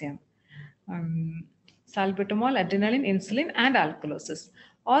potassium. Salbutamol, adrenaline, insulin, and alkalosis.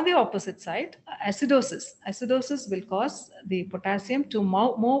 On the opposite side, acidosis. Acidosis will cause the potassium to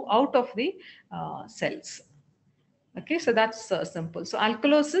move out of the cells. Okay, so that's simple. So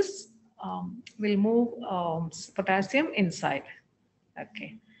alkalosis will move potassium inside.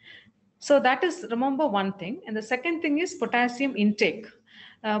 Okay, so that is, remember one thing. And the second thing is potassium intake.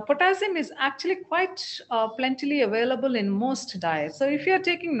 Potassium is actually quite plentifully available in most diets. So if you are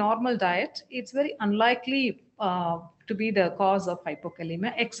taking normal diet, it's very unlikely to be the cause of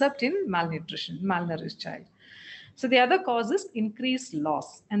hypokalemia, except in malnutrition, malnourished child. So the other cause is increased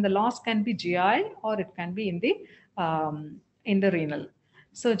loss, and the loss can be GI or it can be in the renal.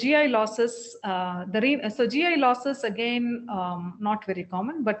 So GI losses, so GI losses again, not very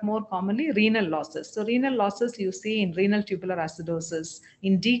common, but more commonly renal losses. So renal losses you see in renal tubular acidosis,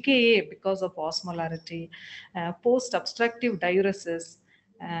 in DKA because of osmolarity, post-obstructive diuresis,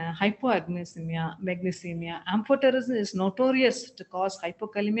 hypoagnesemia, magnesemia. Amphotericin is notorious to cause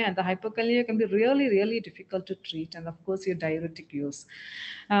hypokalemia, and the hypokalemia can be really, really difficult to treat. And of course, your diuretic use.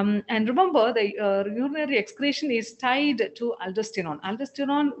 And remember, the urinary excretion is tied to aldosterone.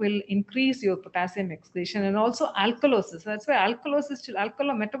 Aldosterone will increase your potassium excretion, and also alkalosis. That's why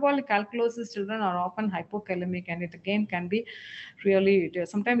metabolic alkalosis children are often hypokalemic, and it again can be really,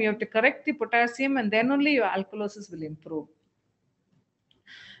 sometimes you have to correct the potassium, and then only your alkalosis will improve.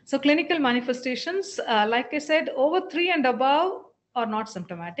 So clinical manifestations, like I said, over 3 and above are not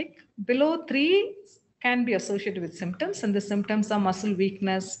symptomatic. Below 3 can be associated with symptoms, and the symptoms are muscle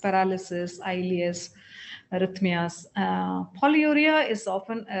weakness, paralysis, ileus, arrhythmias. Polyuria is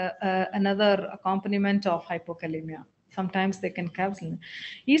often another accompaniment of hypokalemia. Sometimes they can cancel.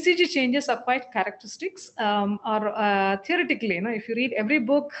 ECG changes are quite characteristics, or theoretically, if you read every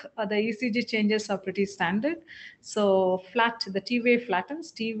book, the ECG changes are pretty standard. So flat, the T wave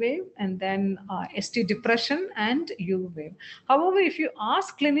flattens, T wave, and then ST depression and U wave. However, if you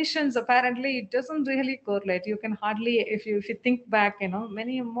ask clinicians, apparently it doesn't really correlate. You can hardly, if you think back,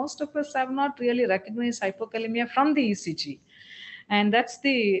 most of us have not really recognized hypokalemia from the ECG. And that's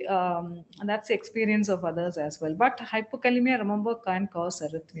the experience of others as well. But hypokalemia, remember, can cause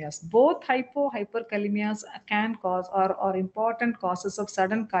arrhythmias. Both hyperkalemias can cause or are important causes of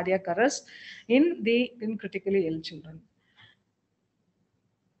sudden cardiac arrest in critically ill children.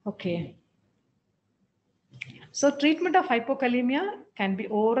 Okay. So treatment of hypokalemia can be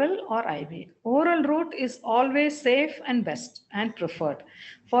oral or IV. Oral route is always safe and best and preferred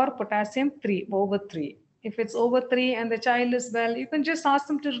for potassium over 3. If it's over 3 and the child is well, you can just ask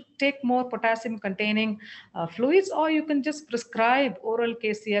them to take more potassium containing fluids, or you can just prescribe oral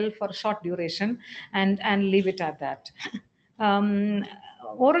KCl for short duration and leave it at that.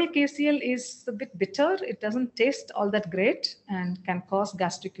 Oral KCl is a bit bitter. It doesn't taste all that great and can cause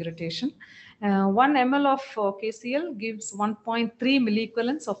gastric irritation. 1 ml of KCl gives 1.3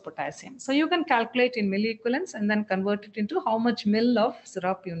 milliequivalents of potassium. So you can calculate in milliequivalents and then convert it into how much ml of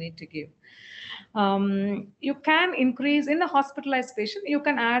syrup you need to give. You can increase in a hospitalized patient, you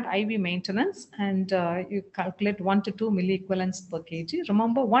can add IV maintenance, and you calculate 1 to 2 milliequivalents per kg.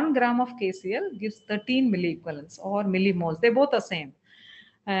 Remember, 1 gram of KCl gives 13 milliequivalents or millimoles. They both are same.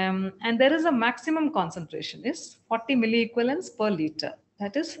 And there is a maximum concentration is 40 milliequivalents per liter.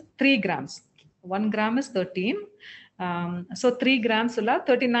 That is 3 grams. 1 gram is 13. So 3 grams will have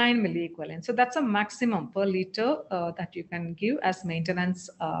 39 milliequivalents. So that's a maximum per liter that you can give as maintenance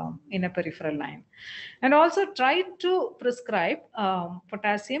in a peripheral line. And also try to prescribe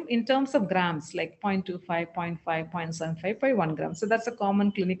potassium in terms of grams, like 0.25, 0.5, 0.75 by 1 gram. So that's a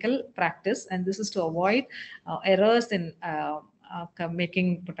common clinical practice, and this is to avoid errors in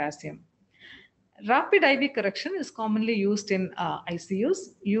making potassium. Rapid IV correction is commonly used in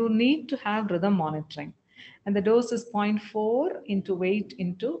ICUs. You need to have rhythm monitoring. And the dose is 0.4 into weight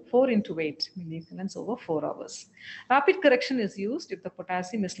into 4 into weight milliequivalents over 4 hours. Rapid correction is used if the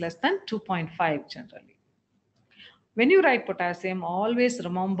potassium is less than 2.5 generally. When you write potassium, always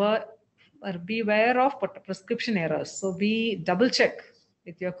remember, beware of prescription errors. So double check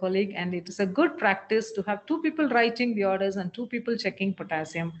with your colleague, and it is a good practice to have 2 people writing the orders and 2 people checking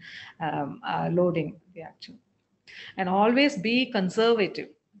potassium loading reaction. And always be conservative,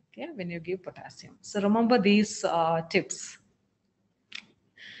 okay, when you give potassium. So remember these tips.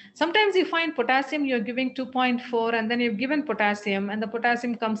 Sometimes you find potassium, you're giving 2.4, and then you've given potassium and the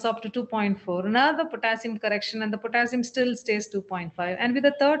potassium comes up to 2.4. Another potassium correction and the potassium still stays 2.5. And with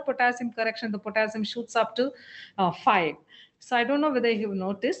the third potassium correction, the potassium shoots up to 5. So I don't know whether you've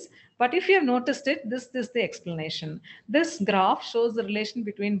noticed, but if you have noticed it, this is the explanation. This graph shows the relation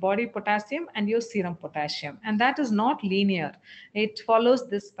between body potassium and your serum potassium, and that is not linear. It follows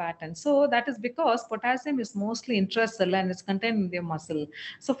this pattern. So that is because potassium is mostly intracellular and it's contained in your muscle.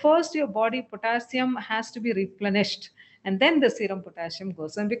 So first your body potassium has to be replenished, and then the serum potassium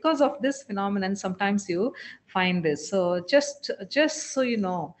goes. And because of this phenomenon, sometimes you find this. So just so you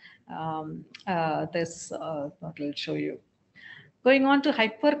know, what I'll show you. Going on to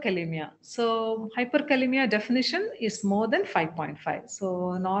hyperkalemia. So hyperkalemia definition is more than 5.5.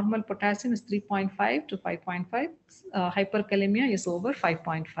 So normal potassium is 3.5 to 5.5. Hyperkalemia is over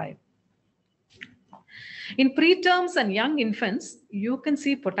 5.5. In preterms and young infants, you can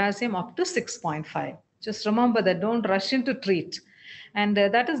see potassium up to 6.5. Just remember that, don't rush into treat. And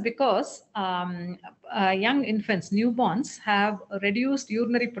that is because young infants, newborns, have reduced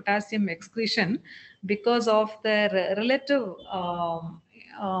urinary potassium excretion because of their relative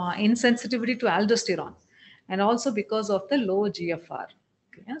insensitivity to aldosterone, and also because of the low GFR.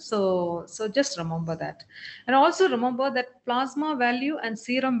 Yeah? So just remember that. And also remember that plasma value and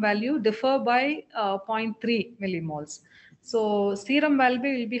serum value differ by 0.3 millimoles. So serum value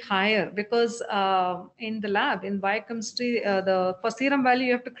will be higher because in the lab, in biochemistry, for serum value,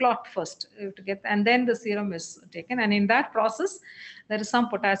 you have to clot first, you have to get, and then the serum is taken. And in that process, there is some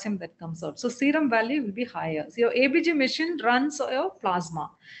potassium that comes out. So serum value will be higher. So your ABG machine runs your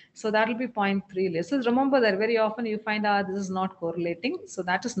plasma. So that will be 0.3 less. So remember that very often you find this is not correlating. So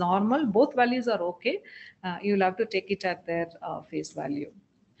that is normal. Both values are okay. You'll have to take it at their face value.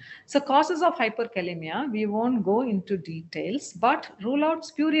 So causes of hyperkalemia, we won't go into details, but rule out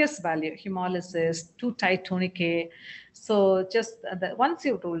spurious value, hemolysis, too tight tonicae. So just once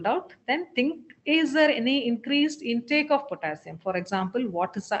you've ruled out, then think, is there any increased intake of potassium? For example,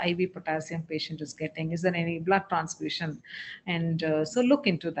 what is the IV potassium patient is getting? Is there any blood transfusion? And so look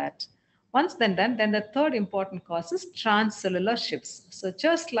into that. Once then done, then the third important cause is transcellular shifts. So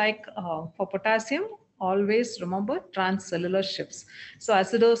just like for potassium, always remember transcellular shifts. So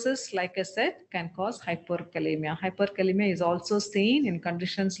acidosis, like I said, can cause hyperkalemia. Hyperkalemia is also seen in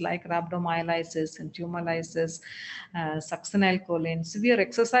conditions like rhabdomyolysis and tumor-lysis, succinylcholine. Severe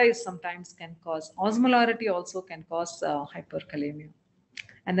exercise sometimes can cause, osmolarity also can cause hyperkalemia.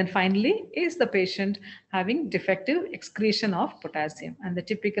 And then finally, is the patient having defective excretion of potassium? And the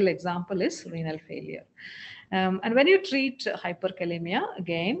typical example is renal failure. And when you treat hyperkalemia,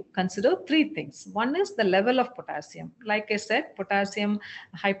 again, consider three things. One is the level of potassium. Like I said, potassium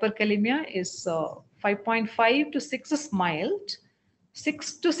hyperkalemia is 5.5 to 6 is mild,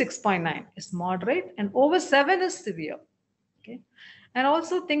 6 to 6.9 is moderate, and over 7 is severe. Okay. And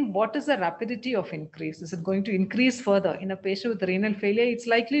also think, what is the rapidity of increase? Is it going to increase further? In a patient with renal failure, it's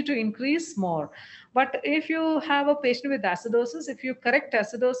likely to increase more. But if you have a patient with acidosis, if you correct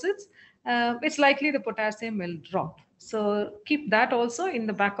acidosis, it's likely the potassium will drop. So keep that also in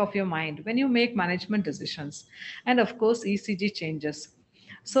the back of your mind when you make management decisions. And of course, ECG changes.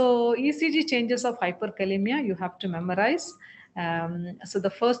 So ECG changes of hyperkalemia, you have to memorize. So the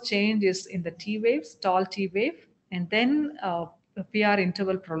first change is in the T waves, tall T wave, and then PR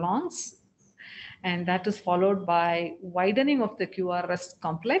interval prolongs, and that is followed by widening of the QRS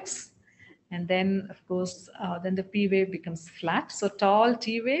complex, and then of course then the P wave becomes flat. So tall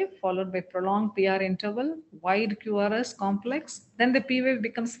T wave followed by prolonged PR interval, wide QRS complex, then the P wave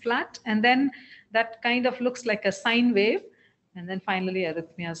becomes flat, and then that kind of looks like a sine wave, and then finally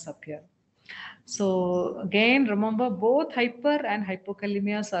arrhythmias appear. So again, remember, both hyper and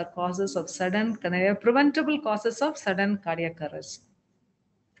hypokalemias are causes of sudden, preventable causes of sudden cardiac arrest.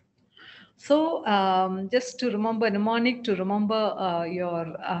 So just to remember mnemonic, to remember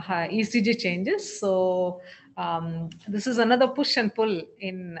your ECG changes. So this is another push and pull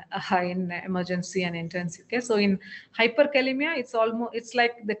in emergency and intensive care. So in hyperkalemia, it's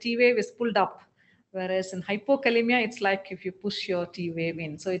like the T wave is pulled up. Whereas in hypokalemia, it's like if you push your T wave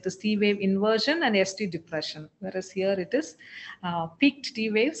in. So it is T wave inversion and ST depression. Whereas here it is peaked T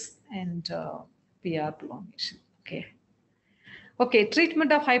waves and PR prolongation. Okay. Okay,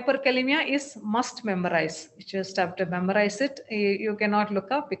 treatment of hyperkalemia is must memorize. You just have to memorize it. You cannot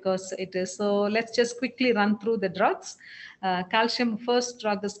look up because it is. So let's just quickly run through the drugs. Calcium, first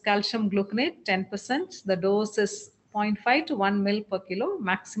drug is calcium gluconate, 10%. The dose is 0.5 to 1 ml per kilo,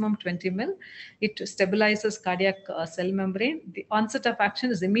 maximum 20 ml. It stabilizes cardiac cell membrane. The onset of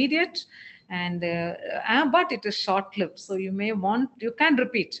action is immediate, and but it is short-lived. So you can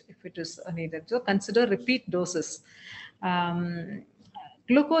repeat if it is needed. So consider repeat doses.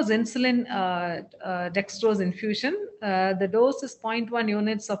 Glucose, insulin, dextrose infusion. The dose is 0.1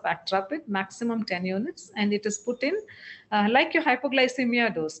 units of ACT rapid, maximum 10 units, and it is put in like your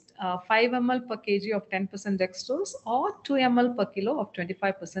hypoglycemia dose, 5 ml per kg of 10% dextrose or 2 ml per kilo of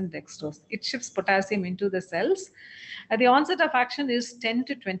 25% dextrose. It shifts potassium into the cells. The onset of action is 10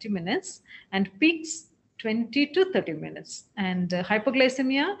 to 20 minutes and peaks 20 to 30 minutes. And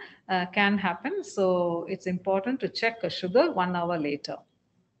hypoglycemia can happen, so it's important to check a sugar 1 hour later.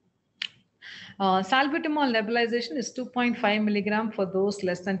 Salbutamol nebulization is 2.5 milligram for those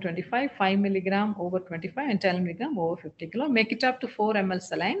less than 25, 5 milligram over 25, and 10 milligram over 50 kilo. Make it up to 4 ml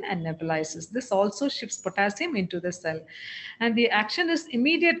saline and nebulizes. This also shifts potassium into the cell. And the action is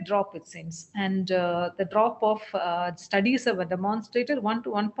immediate drop, it seems. And the drop of studies have demonstrated 1 to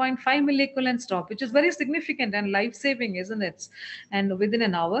 1.5 milliequivalents drop, which is very significant and life-saving, isn't it? And within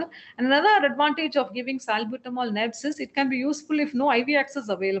an hour. And another advantage of giving salbutamol nebs is it can be useful if no IV access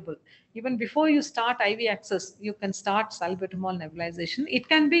available. Even before you start IV access, you can start salbutamol nebulization. It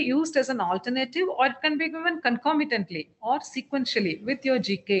can be used as an alternative, or it can be given concomitantly or sequentially with your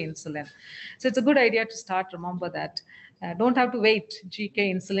GK insulin. So it's a good idea to start, remember that. Don't have to wait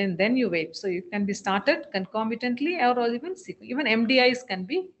GK insulin, then you wait. So you can be started concomitantly, or even MDIs can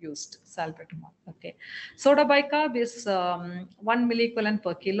be used, salbutamol. Okay. Soda bicarb is 1 milliequivalent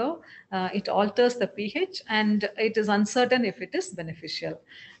per kilo. It alters the pH and it is uncertain if it is beneficial.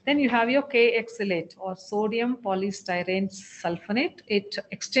 Then you have your K-exylate or sodium polystyrene sulfonate. It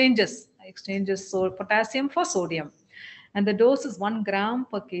exchanges potassium for sodium, and the dose is 1 gram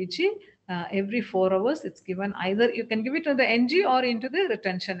per kg. Every 4 hours. It's given either you can give it to the NG or into the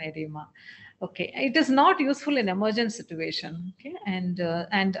retention edema. Okay, it is not useful in emergent situation. Okay, and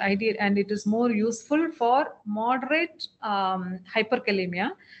it is more useful for moderate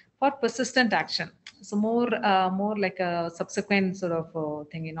hyperkalemia for persistent action. So more like a subsequent sort of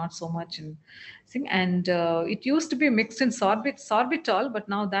thing, not so much in thing. And it used to be mixed in sorbitol, but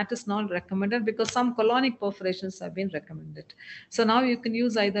now that is not recommended because some colonic perforations have been recommended. So now you can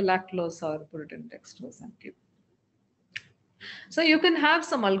use either lactulose or puritan dextrose and give. So you can have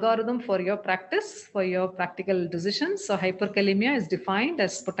some algorithm for your practice, for your practical decisions. So hyperkalemia is defined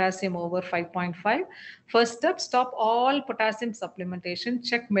as potassium over 5.5. First step, stop all potassium supplementation,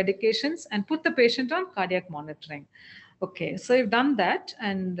 check medications, and put the patient on cardiac monitoring. Okay, so you've done that,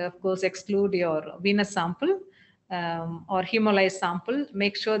 and of course exclude your venous sample or hemolyzed sample.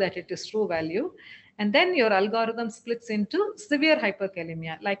 Make sure that it is true value. And then your algorithm splits into severe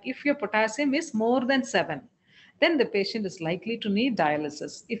hyperkalemia. Like if your potassium is more than 7, then the patient is likely to need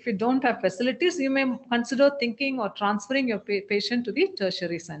dialysis. If you don't have facilities, you may consider thinking or transferring your patient to the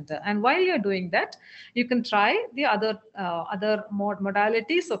tertiary center. And while you're doing that, you can try the other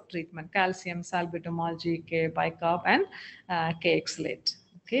modalities of treatment: calcium, salbutamol, GK, bicarb, and K-exylate.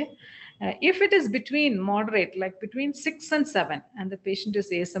 Okay. If it is between moderate, like between 6 and 7, and the patient is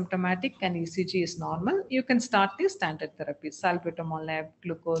asymptomatic and ECG is normal, you can start the standard therapy: salbutamol, neb,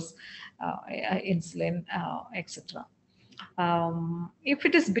 glucose, insulin, etc. If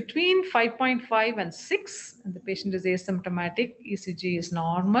it is between 5.5 and 6, and the patient is asymptomatic, ECG is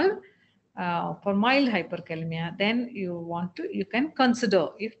normal, for mild hyperkalemia, then you can consider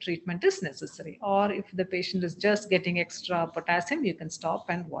if treatment is necessary, or if the patient is just getting extra potassium, you can stop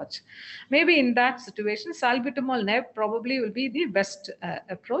and watch. Maybe in that situation, salbutamol neb probably will be the best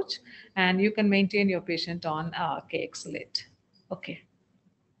approach, and you can maintain your patient on K-exylate. Okay.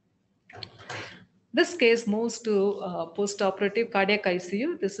 This case moves to post-operative cardiac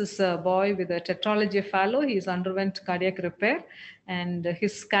ICU. This is a boy with a tetralogy fallow. He's underwent cardiac repair, and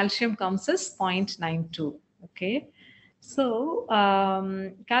his calcium comes as 0.92. Okay, so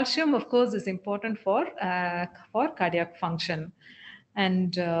calcium, of course, is important for cardiac function.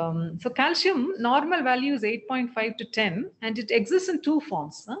 And so calcium normal value is 8.5 to 10, and it exists in two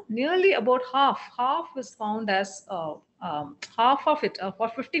forms. Nearly about half is found as half of it, for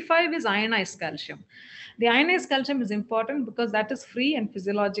 55 is ionized calcium. The ionized calcium is important because that is free and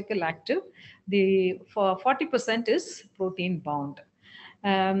physiological active. For 40% is protein bound.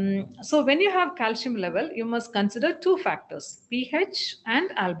 So when you have calcium level, you must consider two factors: pH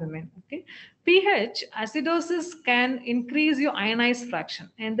and albumin. Okay, pH acidosis can increase your ionized fraction,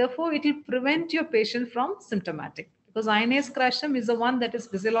 and therefore it will prevent your patient from symptomatic, because ionized calcium is the one that is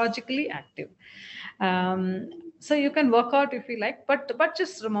physiologically active. So you can work out if you like, but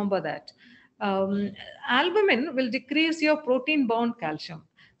just remember that albumin will decrease your protein bound calcium.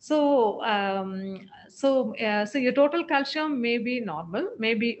 So your total calcium may be normal,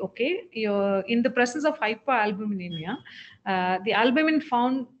 may be okay. In the presence of hypoalbuminemia, the albumin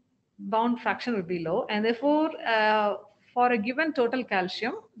bound fraction will be low, and therefore for a given total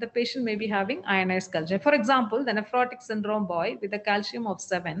calcium, the patient may be having ionized calcium. For example, the nephrotic syndrome boy with a calcium of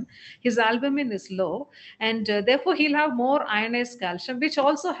 7, his albumin is low, and therefore he'll have more ionized calcium, which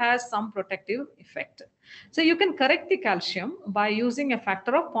also has some protective effect. So you can correct the calcium by using a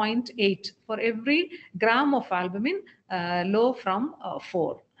factor of 0.8 for every gram of albumin low from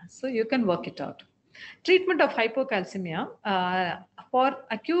 4. So you can work it out. Treatment of hypocalcemia for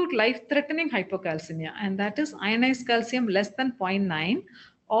acute life-threatening hypocalcemia, and that is ionized calcium less than 0.9,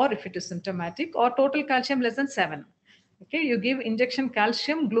 or if it is symptomatic, or total calcium less than 7. Okay, you give injection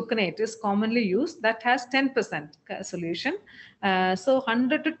calcium gluconate is commonly used, that has 10% solution. So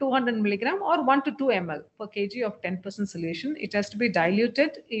 100 to 200 milligram or 1 to 2 ml per kg of 10% solution. It has to be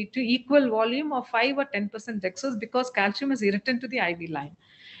diluted to equal volume of 5 or 10% dextrose, because calcium is irritant to the IV line.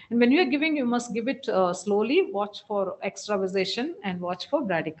 And when you are giving, you must give it slowly, watch for extravasation and watch for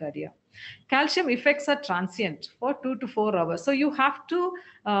bradycardia. Calcium effects are transient for 2 to 4 hours. So you have to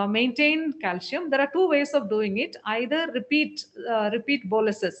maintain calcium. There are two ways of doing it: either repeat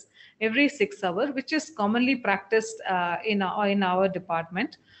boluses every 6 hours, which is commonly practiced in our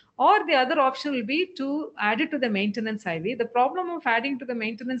department, Or the other option will be to add it to the maintenance IV. The problem of adding to the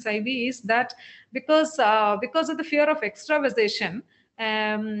maintenance IV is that because of the fear of extravasation,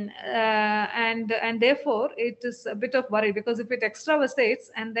 and therefore it is a bit of worry, because if it extravasates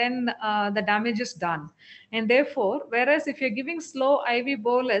and then the damage is done, and therefore, whereas if you're giving slow IV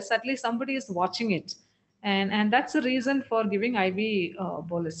bolus, at least somebody is watching it, and that's the reason for giving IV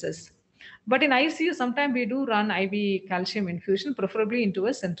boluses. But in ICU, sometimes we do run IV calcium infusion, preferably into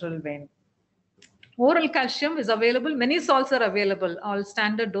a central vein. Oral calcium is available. Many salts are available. All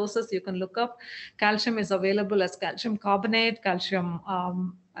standard doses you can look up. Calcium is available as calcium carbonate, calcium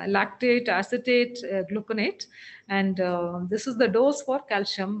lactate, acetate, gluconate. And this is the dose for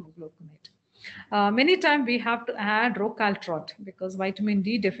calcium gluconate. Many times we have to add Rocaltrot because vitamin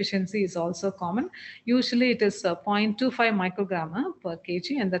D deficiency is also common. Usually it is 0.25 microgram per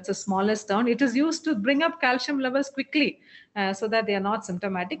kg, and that's the smallest down. It is used to bring up calcium levels quickly so that they are not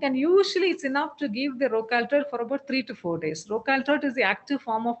symptomatic. And usually it's enough to give the Rocaltrot for about 3 to 4 days. Rocaltrot is the active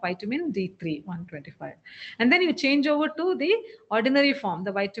form of vitamin D3, 125. And then you change over to the ordinary form,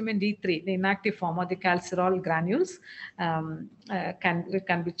 the vitamin D3, the inactive form, or the calciferol granules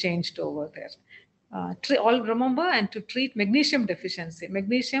can be changed over there. All remember, and to treat magnesium deficiency.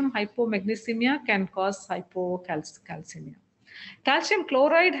 Magnesium hypomagnesemia can cause hypocalcemia. Calcium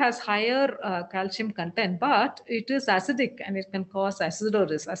chloride has higher calcium content, but it is acidic and it can cause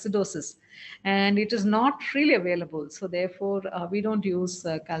acidosis, and it is not freely available. So therefore, we don't use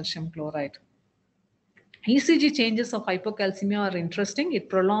calcium chloride. ECG changes of hypocalcemia are interesting. It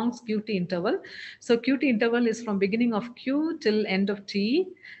prolongs QT interval. So QT interval is from beginning of Q till end of T,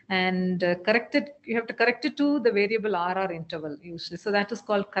 and you have to correct it to the variable RR interval usually. So that is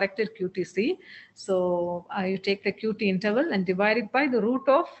called corrected QTC. So you take the QT interval and divide it by the root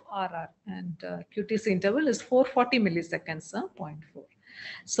of RR, and QTC interval is 440 milliseconds, 0.4.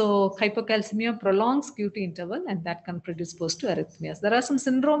 So hypocalcemia prolongs QT interval, and that can predispose to arrhythmias. There are some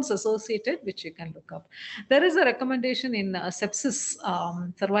syndromes associated which you can look up. There is a recommendation in sepsis,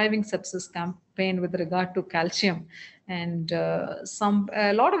 surviving sepsis campaign with regard to calcium, and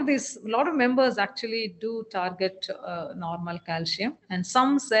a lot of members actually do target normal calcium, and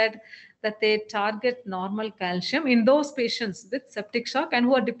some said that they target normal calcium in those patients with septic shock and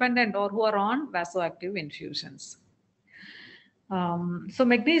who are dependent or who are on vasoactive infusions. So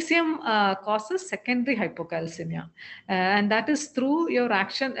magnesium causes secondary hypocalcemia, and that is through your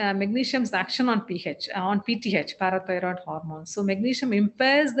action, magnesium's action on PTH, parathyroid hormone. So magnesium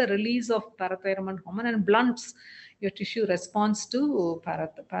impairs the release of parathyroid hormone and blunts your tissue response to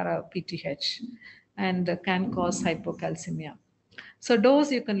PTH, and can cause hypocalcemia. So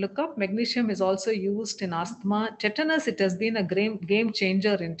dose you can look up. Magnesium is also used in asthma. Tetanus, it has been a game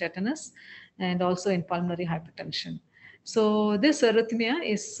changer in tetanus and also in pulmonary hypertension. So this arrhythmia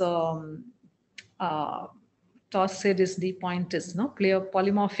is Toss said is the point is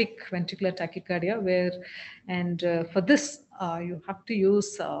polymorphic ventricular tachycardia, for this you have to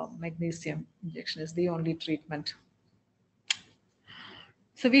use magnesium injection is the only treatment.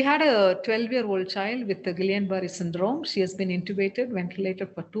 So we had a 12-year-old child with the Guillain-Barré syndrome. She has been intubated, ventilated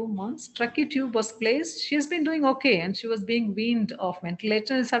for 2 months. Trachea tube was placed. She has been doing okay, and she was being weaned off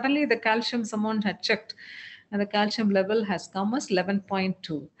ventilator. And suddenly the calcium someone had checked, and the calcium level has come as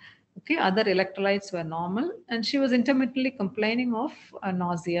 11.2. Okay, other electrolytes were normal, and she was intermittently complaining of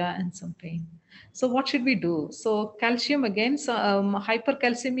nausea and some pain. So what should we do? So calcium again,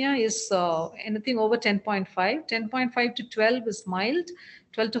 hypercalcemia is anything over 10.5. 10.5 to 12 is mild,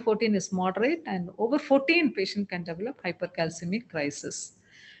 12 to 14 is moderate, and over 14 patient can develop hypercalcemic crisis.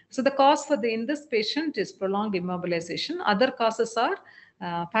 So the cause in this patient is prolonged immobilization. Other causes are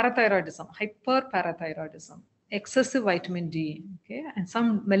parathyroidism, hyperparathyroidism, excessive vitamin D, okay, and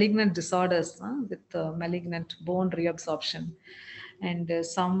some malignant disorders with malignant bone reabsorption, and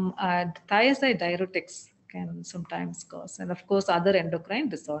some thiazide diuretics can sometimes cause, and of course other endocrine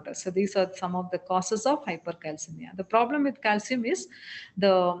disorders. So these are some of the causes of hypercalcemia. The problem with calcium is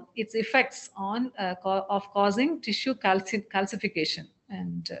its effects on of causing tissue calcification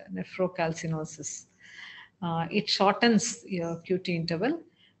and nephrocalcinosis. It shortens your QT interval.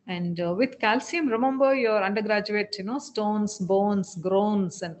 And with calcium, remember your undergraduate, stones, bones,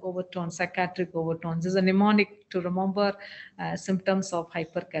 groans, and overtones, psychiatric overtones. This is a mnemonic to remember symptoms of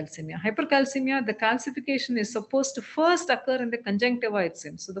hypercalcemia. Hypercalcemia, the calcification is supposed to first occur in the conjunctiva, it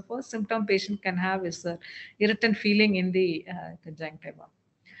seems. So the first symptom patient can have is irritant feeling in the conjunctiva.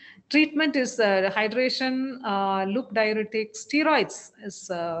 Treatment is hydration, loop diuretics, steroids is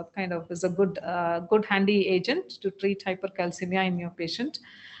is a good handy agent to treat hypercalcemia in your patient.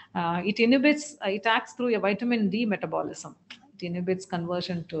 It acts through a vitamin D metabolism. It inhibits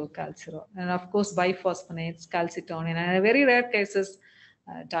conversion to calcium. And of course, biphosphonates, calcitonin, and in very rare cases,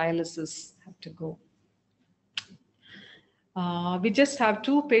 dialysis have to go. We just have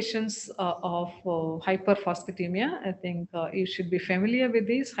 2 patients of hyperphosphatemia. I think you should be familiar with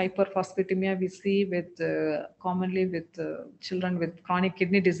these. Hyperphosphatemia we see with commonly with children with chronic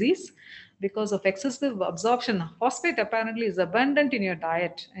kidney disease. Because of excessive absorption, phosphate apparently is abundant in your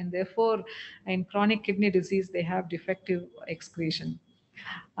diet, and therefore in chronic kidney disease they have defective excretion.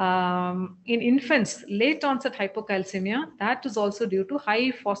 In infants, late onset hypocalcemia, that is also due to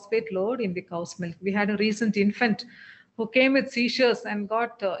high phosphate load in the cow's milk. We had a recent infant who came with seizures and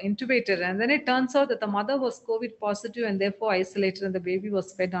got intubated, and then it turns out that the mother was COVID positive and therefore isolated, and the baby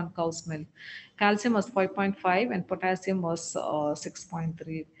was fed on cow's milk. Calcium was 5.5 and potassium was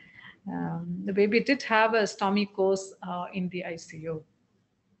 6.3. The baby did have a stomy course in the ICU.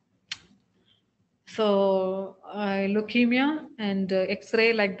 So leukemia and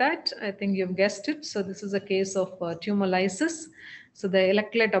X-ray like that, I think you've guessed it. So this is a case of tumor lysis. So the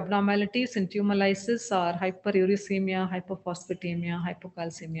electrolyte abnormalities in tumor lysis are hyperuricemia, hypophosphatemia,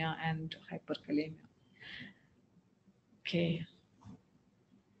 hypocalcemia, and hyperkalemia. Okay.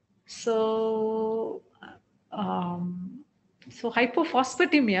 So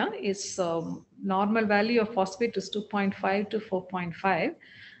hypophosphatemia is normal value of phosphate is 2.5 to 4.5.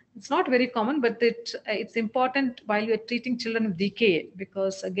 It's not very common, but it's important while you're treating children with DKA,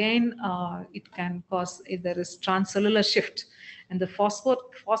 because again, it can cause, if there is transcellular shift, and the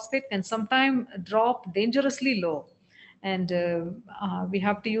phosphate can sometimes drop dangerously low. And we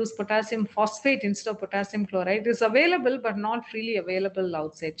have to use potassium phosphate instead of potassium chloride. It is available, but not freely available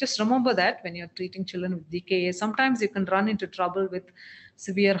outside. Just remember that when you're treating children with DKA, sometimes you can run into trouble with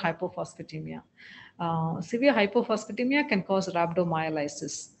severe hypophosphatemia. Severe hypophosphatemia can cause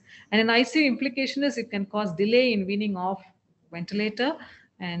rhabdomyolysis. And an ICU implication is it can cause delay in weaning off ventilator,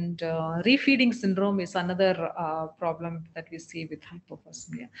 and refeeding syndrome is another problem that we see with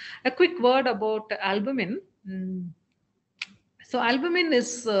hypophosphatemia. A quick word about albumin. So albumin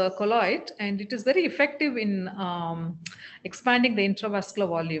is colloid, and it is very effective in expanding the intravascular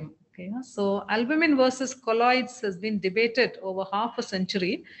volume. Okay, so albumin versus colloids has been debated over half a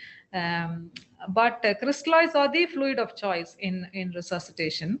century. But crystalloids are the fluid of choice in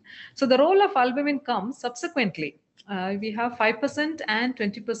resuscitation. So the role of albumin comes subsequently. We have 5% and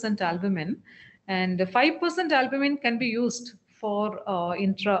 20% albumin, and 5% albumin can be used for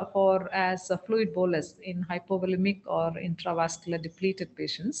as a fluid bolus in hypovolemic or intravascular depleted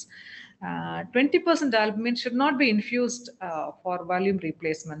patients. 20% albumin should not be infused for volume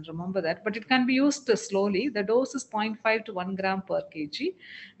replacement, remember that, but it can be used slowly. The dose is 0.5 to 1 gram per kg,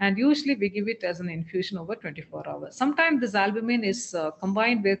 and usually we give it as an infusion over 24 hours. Sometimes this albumin is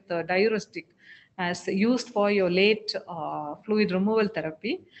combined with diuretic as used for your late fluid removal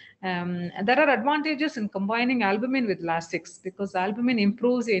therapy. And there are advantages in combining albumin with Lasix, because albumin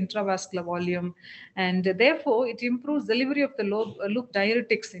improves the intravascular volume, and therefore it improves delivery of the loop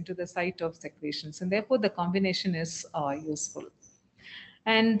diuretics into the site of secretions, and therefore the combination is useful.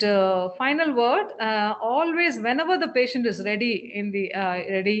 And final word, always whenever the patient is ready,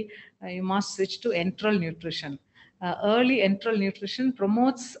 you must switch to enteral nutrition. Early enteral nutrition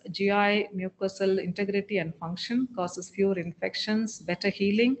promotes GI mucosal integrity and function, causes fewer infections, better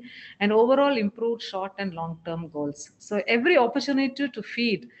healing, and overall improved short and long-term goals. So every opportunity to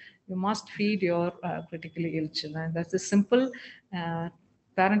feed, you must feed your critically ill children. That's a simple.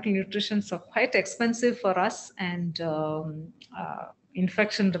 Parental nutrition are quite expensive for us, and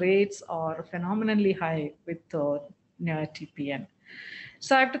infection rates are phenomenally high with TPN.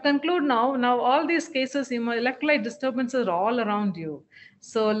 So I have to conclude now. Now all these cases, electrolyte disturbances are all around you.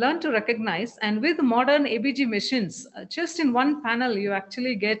 So learn to recognize, and with modern ABG machines, just in one panel, you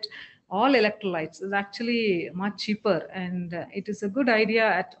actually get all electrolytes. It's actually much cheaper, and it is a good idea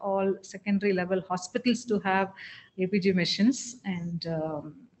at all secondary level hospitals to have ABG machines, and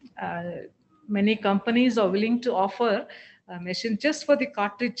many companies are willing to offer machine just for the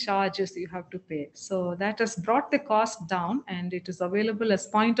cartridge charges you have to pay. So that has brought the cost down, and it is available as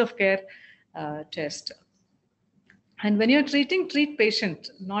point of care test. And when you're treat patient,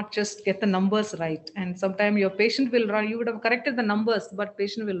 not just get the numbers right. And sometimes your patient will run, you would have corrected the numbers, but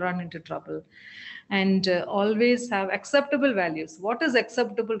patient will run into trouble. And always have acceptable values. What is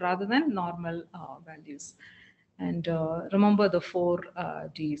acceptable rather than normal values? And remember the 4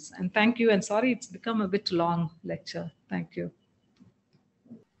 Ds. And thank you. And sorry, it's become a bit long lecture. Thank you.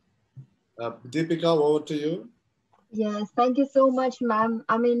 Deepika, over to you. Yes, thank you so much, ma'am.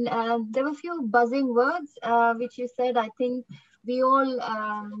 I mean, there were a few buzzing words which you said. I think we all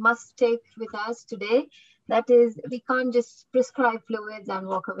must take with us today. That is, we can't just prescribe fluids and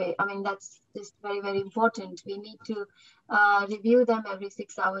walk away. I mean, that's just very, very important. We need to review them every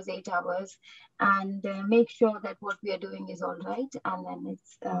 6 hours, 8 hours, and make sure that what we are doing is all right, and then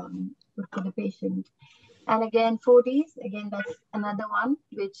it's good for the patient. And again, 4Ds, again, that's another one,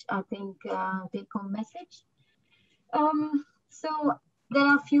 which I think take-home message. So there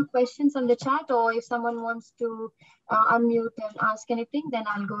are a few questions on the chat, or if someone wants to unmute and ask anything, then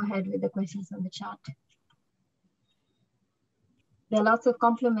I'll go ahead with the questions on the chat. There are lots of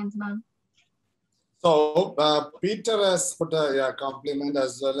compliments, ma'am. So Peter has put a compliment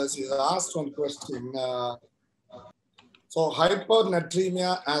as well as he's asked one question. So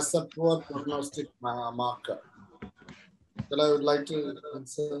hyponatremia as a poor prognostic marker. That I would like to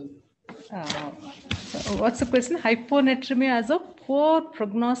answer. So what's the question? Hyponatremia as a poor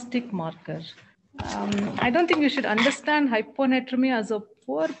prognostic marker. I don't think you should understand hyponatremia as a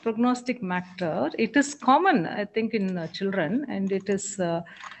poor prognostic marker. It is common, I think, in children, and it is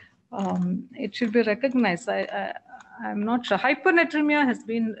it should be recognized. I'm not sure. Hyponatremia has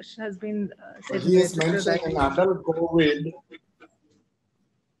been said. He is mentioned in adult COVID.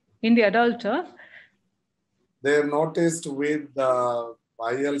 In the adult, they have noticed with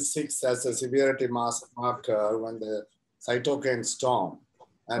IL-6 as a severity marker when the cytokine storm.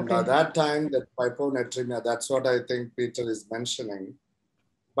 And by that time, that hyponatremia, that's what I think Peter is mentioning.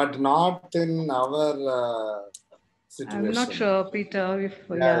 But not in our situation. I'm not sure, Peter, if,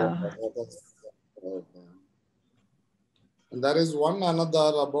 And there is one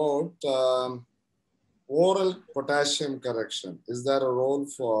another about oral potassium correction. Is there a role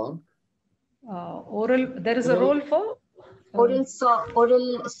for? There is a role for? Oral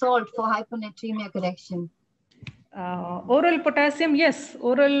salt for hyponatremia correction. Oral potassium, yes.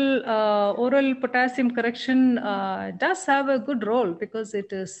 Oral potassium correction does have a good role because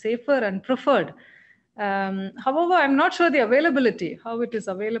it is safer and preferred. However, I'm not sure the availability, how it is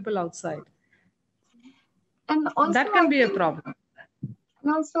available outside. And also, that can be a problem.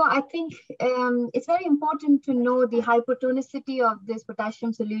 And also, I think it's very important to know the hypotonicity of this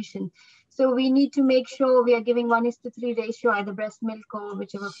potassium solution. So we need to make sure we are giving 1:3 ratio, either breast milk or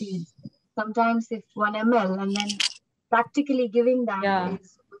whichever feeds. Sometimes if 1 ml, and then practically giving that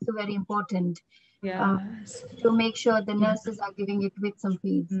is also very important. To make sure the nurses are giving it with some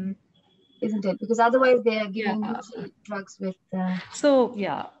feeds, isn't it? Because otherwise they are giving drugs with. So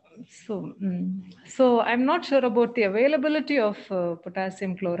I'm not sure about the availability of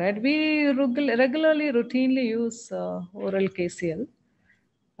potassium chloride. We regularly, routinely use oral KCl.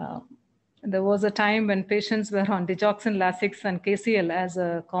 There was a time when patients were on digoxin, Lasix, and KCl as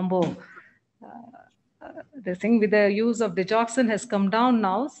a combo. The thing with the use of digoxin has come down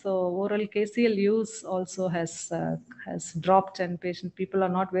now, so oral KCl use also has dropped, and people are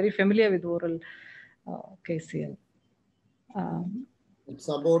not very familiar with oral KCl. It's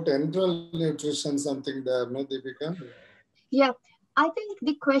about enteral nutrition, something there, no, Deepika? Yeah, I think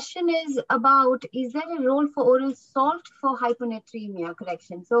the question is about, is there a role for oral salt for hyponatremia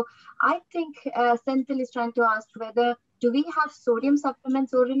correction? So I think Senthil is trying to ask whether, do we have sodium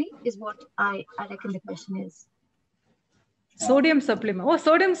supplements orally, is what I reckon the question is. Sodium supplement. Oh,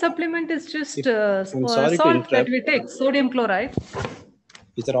 sodium supplement is just salt that we take, sodium chloride.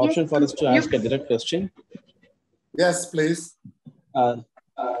 Is there an option for us to ask a direct question? Yes, please.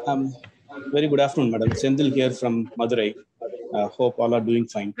 Very good afternoon, madam. Senthil here from Madurai. Hope all are doing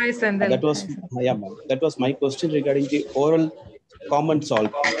fine. Hi, Senthil. That was my question regarding the oral common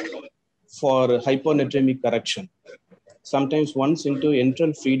salt for hyponatremic correction. Sometimes once into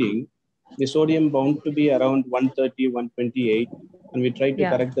enteral feeding, the sodium bound to be around 130, 128, and we try to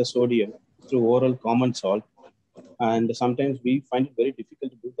correct the sodium through oral common salt. And sometimes we find it very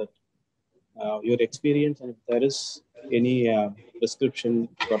difficult to do that. Your experience, and if there is any prescription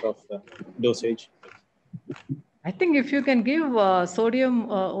sort of dosage? I think if you can give sodium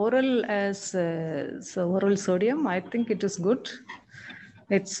oral as oral sodium, I think it is good.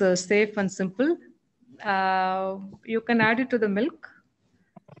 It's safe and simple. You can add it to the milk.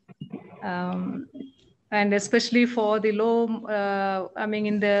 And especially for the low,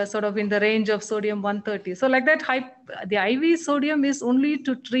 in the range of sodium 130. So like that, the IV sodium is only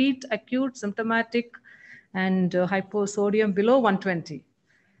to treat acute symptomatic and hyposodium below 120.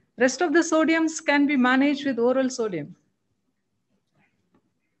 Rest of the sodiums can be managed with oral sodium.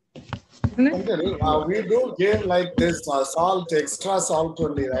 We do give like this salt, extra salt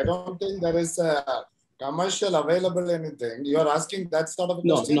only. I don't think there is a Commercial available anything? You are asking that sort of a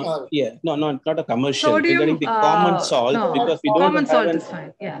question? Not a commercial. Sodium, regarding the common salt, no, because we don't common salt have is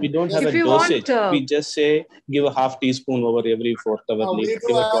fine. Yeah. we don't have if a you dosage. Want, we just say give a half teaspoon over every 4 hours. We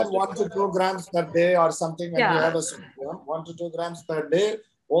do add 1 to 2 grams per day or something when we have a sodium, 1 to 2 grams per day.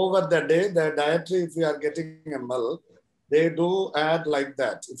 Over the day, the dietary, if we are getting a milk, they do add like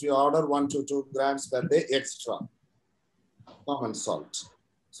that. If you order 1 to 2 grams per day extra common salt.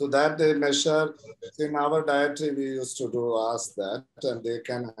 So that they measure in our dietary, we used to ask that, and they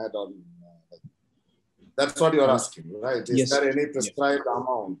can add on. That's what you're asking, right? Is there any prescribed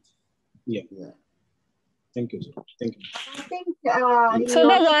amount? Yeah. Thank you, sir. Thank you. I think so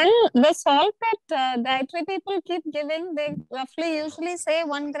the salt that dietary people keep giving, they roughly usually say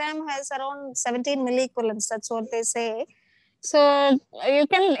 1 gram has around 17 milliequivalents. That's what they say. So you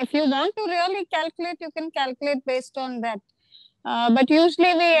can, if you want to really calculate, you can calculate based on that. But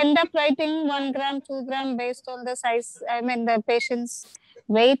usually we end up writing 1 gram, 2 gram based on the size, the patient's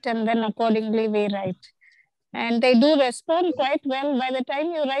weight, and then accordingly we write. And they do respond quite well. By the time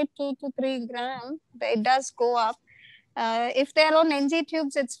you write 2 to 3 grams, it does go up. If they're on NG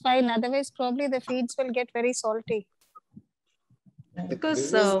tubes, it's fine. Otherwise, probably the feeds will get very salty.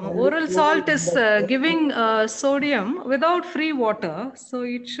 Because oral salt is giving sodium without free water. So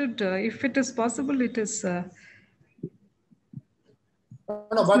it should, if it is possible, it is...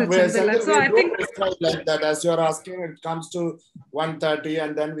 No, but so I think like that, as you're asking, it comes to 130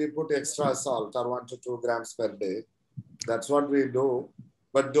 and then we put extra salt or 1 to 2 grams per day. That's what we do.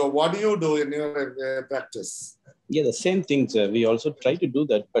 But what do you do in your practice? Yeah, the same thing, sir. We also try to do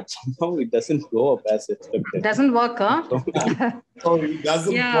that, but somehow it doesn't go up as expected. It doesn't work, huh? So it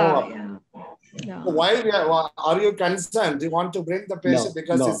doesn't go up. Yeah. So why are you concerned? Do you want to bring the patient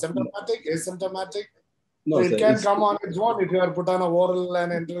because it's symptomatic, asymptomatic? No, so it can come on its own if you are put on a oral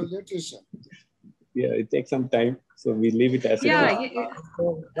and enteral nutrition. Yeah, it takes some time. So we leave it as it is.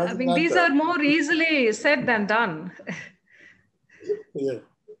 I mean, these are more easily said than done.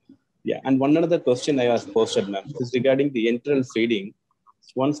 Yeah, and one another question I was posted, ma'am, is regarding the enteral feeding.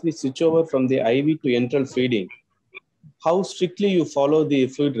 Once we switch over from the IV to enteral feeding, how strictly you follow the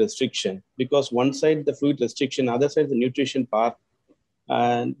fluid restriction? Because one side the fluid restriction, other side the nutrition part.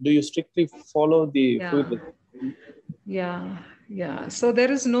 And do you strictly follow the fluid? Yeah. So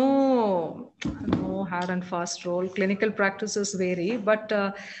there is no hard and fast rule. Clinical practices vary, but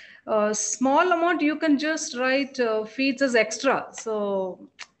a small amount you can just write feeds as extra. So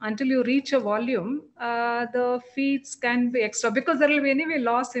until you reach a volume, the feeds can be extra because there will be anyway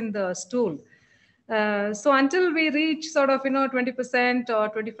loss in the stool. So until we reach sort of 20% or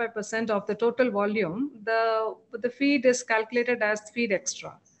 25% of the total volume, the feed is calculated as feed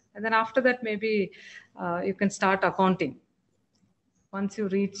extra, and then after that maybe you can start accounting once you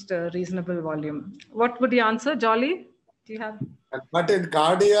reached a reasonable volume. What would you answer, Jolly? Do you have? But in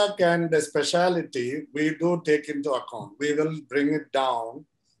cardiac and the specialty, we do take into account. We will bring it down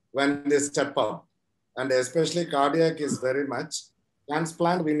when they step up, and especially cardiac is very much.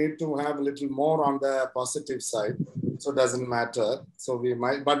 Transplant, we need to have a little more on the positive side. So it doesn't matter. So we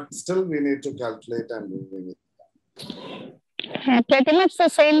might, but still we need to calculate and bring it. Pretty much the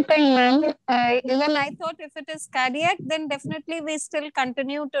same thing, ma'am. Even I thought if it is cardiac, then definitely we still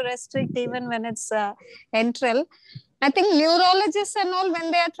continue to restrict even when it's enteral. I think neurologists and all,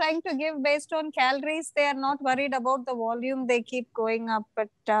 when they are trying to give based on calories, they are not worried about the volume. They keep going up, but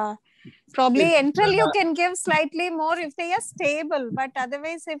probably enteral you can give slightly more if they are stable. But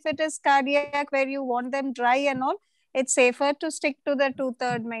otherwise, if it is cardiac where you want them dry and all, it's safer to stick to the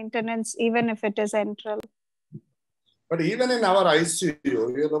 2/3 maintenance, even if it is enteral. But even in our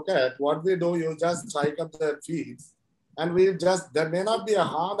ICU, you look at what we do, you just strike up the feeds and there may not be a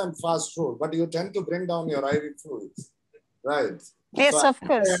hard and fast rule, but you tend to bring down your IV fluids, right? Yes, so of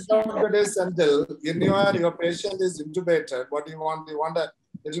course. At the end of the day, until your patient is intubated, what do you want? You want a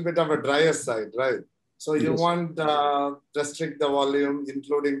little bit of a drier side, right? So you want to restrict the volume,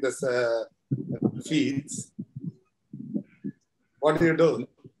 including this feeds. What do you do?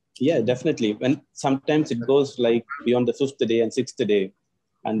 Yeah, definitely. When sometimes it goes like beyond the 5th day and 6th day,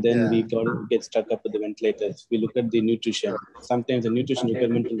 and then we get stuck up with the ventilators. We look at the nutrition. Sometimes the nutrition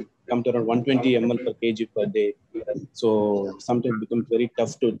requirement will come to around 120 ml per kg per day. So sometimes it becomes very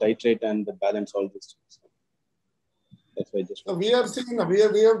tough to titrate and balance all this. That's why just. We have seen, we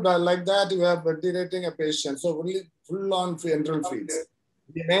have like that, we are ventilating a patient. So only full on enteral feeds.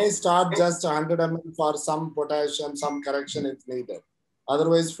 We may start just 100 ml for some potassium, some correction if needed.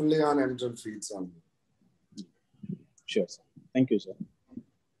 Otherwise, fully on enteral feeds only. Sure, sir. Thank you, sir.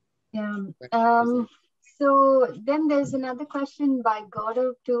 Yeah. So then there's another question by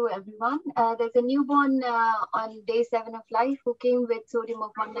Gaurav to everyone. There's a newborn on day 7 of life who came with sodium of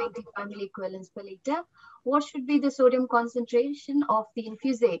 195 milliequivalents per liter. What should be the sodium concentration of the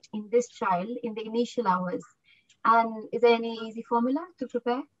infusate in this child in the initial hours? And is there any easy formula to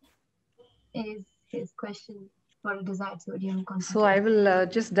prepare? Is his question for a desired sodium concentration. So I will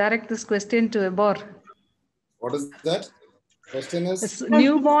just direct this question to Ebor. What is that? Question is? It's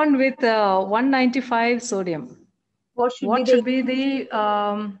newborn with 195 sodium. What should be the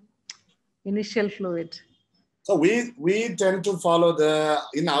initial fluid? So we tend to follow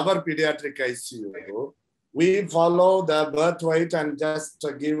in our pediatric ICU, we follow the birth weight and just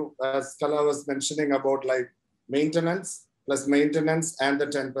give, as Kala was mentioning about like maintenance plus maintenance and the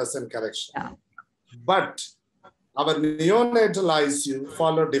 10% correction. Yeah. But our neonatal ICU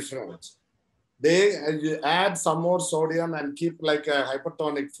follow different. They add some more sodium and keep like a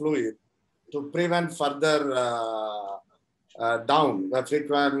hypertonic fluid to prevent further down, the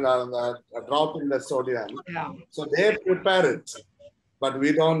frequent drop in the sodium. Yeah. So they prepare it, but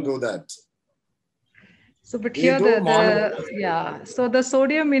we don't do that. So, but here so the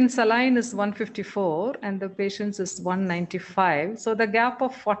sodium in saline is 154 and the patient's is 195. So the gap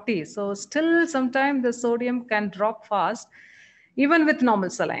of 40. So still sometimes the sodium can drop fast, even with normal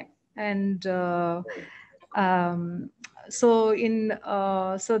saline. And so we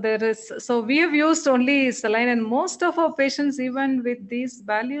have used only saline, and most of our patients, even with these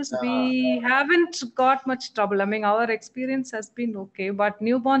values, we haven't got much trouble. I mean, our experience has been okay, but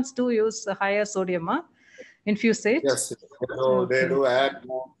newborns do use a higher sodium infusate. Yes, so they do add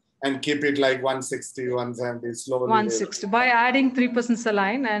more and keep it like 160, 170 slowly. 160 by adding 3%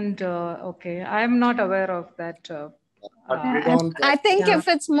 saline, and I am not aware of that. I think if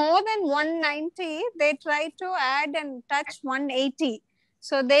it's more than 190, they try to add and touch 180.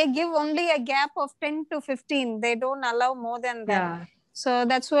 So they give only a gap of 10 to 15. They don't allow more than that. Yeah. So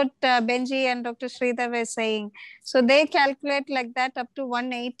that's what Benji and Dr. Sridhar were saying. So they calculate like that up to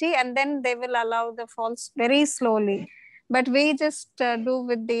 180, and then they will allow the falls very slowly. But we just do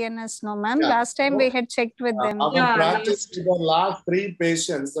with DNS, no ma'am. Last time we had checked with them. Our practice with the last 3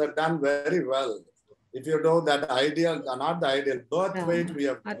 patients have done very well. If you know that ideal, not the ideal, birth weight we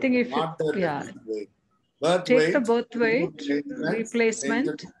have. I think if not the weight. Birth take weight, the birth weight,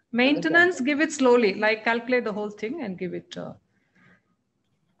 replacement, maintenance, give it slowly, like calculate the whole thing and give it.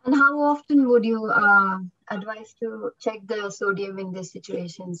 And how often would you advise to check the sodium in these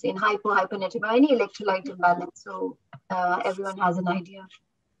situations, in hyponatremia, any electrolyte imbalance, so everyone has an idea?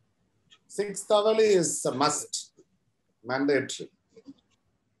 6th hourly is a must, mandatory.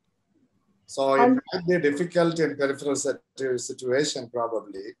 So it might be difficult in peripheral situation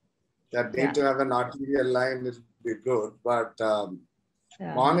probably. That need to have an arterial line will be good, but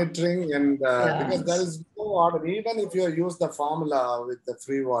monitoring and because there is no order, even if you use the formula with the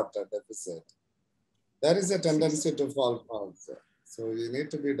free water deficit, there is a tendency to fall also. So you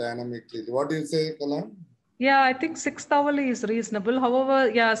need to be dynamically. What do you say, Kalam? Yeah, I think 6th hourly is reasonable. However,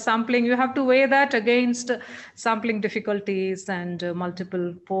 sampling, you have to weigh that against sampling difficulties and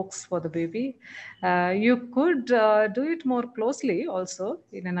multiple pokes for the baby. You could do it more closely also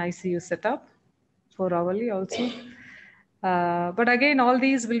in an ICU setup, 4 hourly also. But again, all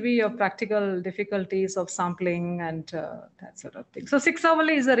these will be your practical difficulties of sampling and that sort of thing. So 6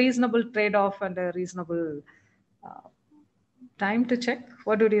 hourly is a reasonable trade-off and a reasonable time to check.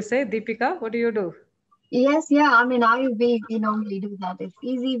 What would you say, Deepika? What do you do? Yes, I mean, we normally do that. It's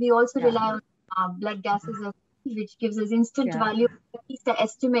easy. We also rely on blood gases, which gives us instant value. At least the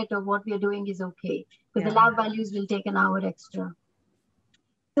estimate of what we are doing is okay, because the lab values will take an hour extra.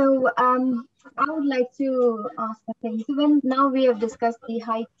 So I would like to ask a thing. So now we have discussed the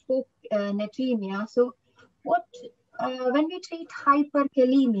hyponatremia. So when we treat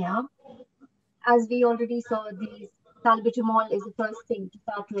hyperkalemia, as we already saw, the salbutamol is the first thing to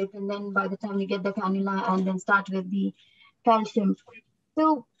start with, and then by the time you get the cannula and then start with the calcium.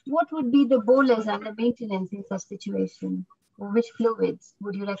 So what would be the bolus and the maintenance in such situation? Or which fluids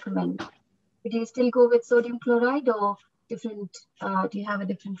would you recommend? Would you still go with sodium chloride or different? Do you have a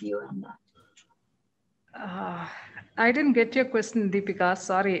different view on that? I didn't get your question, Deepika.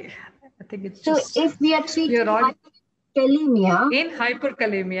 Sorry. I think it's just... So if we are treating hyperkalemia... In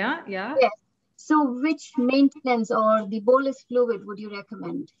hyperkalemia, Yes. So which maintenance or the bolus fluid would you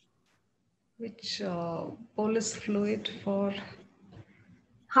recommend? Which bolus fluid for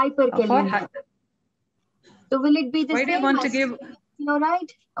hyperkalemia? So will it be the same? Why do you want to give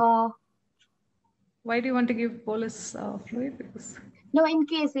chloride or? Why do you want to give bolus fluid? Because No, in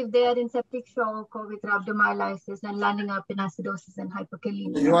case if they are in septic shock or with rhabdomyolysis and landing up in acidosis and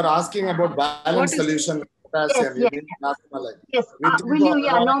hyperkalemia. You are asking about balanced solution potassium. Yes, yes. Will you,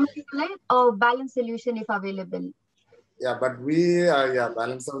 normal or balanced solution if available? Yeah, but we,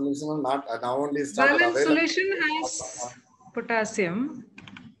 balanced solution not now only started balanced available. Solution has potassium.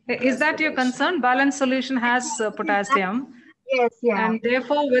 Is that your concern? Balanced solution has potassium. Yes, yeah. And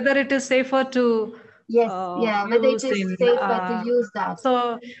therefore, whether it is safer to whether it is safer to use that.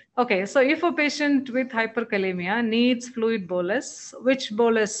 So, okay, so if a patient with hyperkalemia needs fluid bolus, which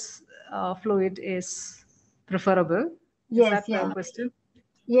bolus fluid is preferable? Is that the question?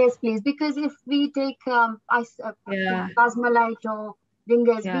 Yes, please, because if we take Plasmalite or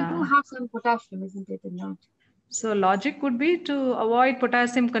Ringers, we do have some potassium, isn't it, in that? So logic would be to avoid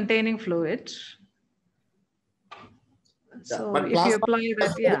potassium containing fluid. So if you apply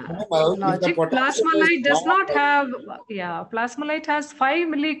that, logic, Plasmalite does not have, Plasmalite has 5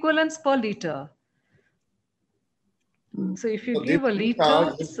 milliequivalents per liter. So if you give a liter,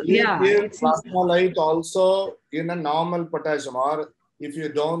 Plasmalite also in a normal potassium, or if you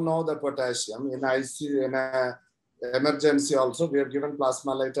don't know the potassium, in ICU, in a emergency also, we have given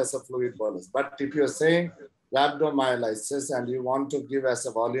Plasmalite as a fluid bolus. But if you're saying rhabdomyolysis and you want to give as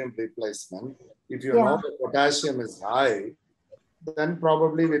a volume replacement, if you know the potassium is high, then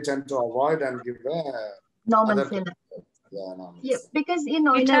probably we tend to avoid and give a normal filler. Because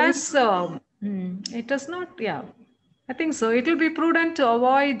it has, it does not, I think so. It will be prudent to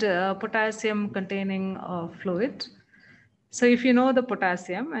avoid potassium containing fluid. So if you know the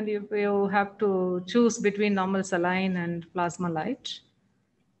potassium and you have to choose between normal saline and Plasmalite,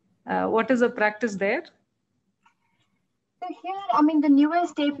 what is the practice there? So here, the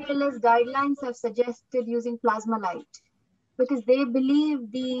newest APLS guidelines have suggested using Plasmalite because they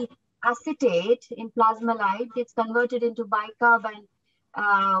believe the acetate in Plasmalite gets converted into bicarb and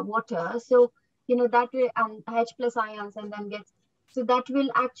water. So, that way, and H plus ions, and then gets, so that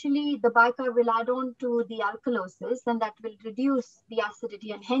will actually, the bicarb will add on to the alkalosis and that will reduce the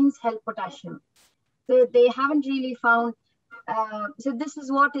acidity and hence help potassium. So they haven't really found, so this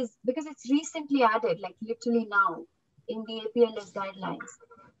is what is, because it's recently added, like literally now in the APLS guidelines.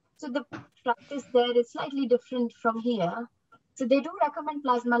 So the practice there is slightly different from here. So they do recommend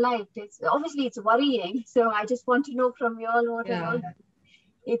Plasmalite. Obviously it's worrying. So I just want to know from you all what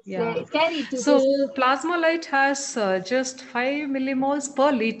it's scary to Plasmalite has just 5 millimoles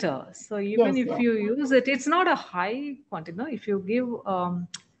per liter. So even if you use it, it's not a high quantity. No? If you give,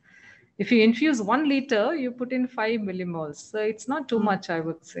 if you infuse 1 liter, you put in 5 millimoles. So it's not too much, I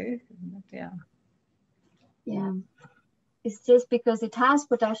would say. But it's just because it has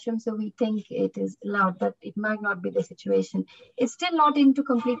potassium, so we think it is allowed, but it might not be the situation. It's still not into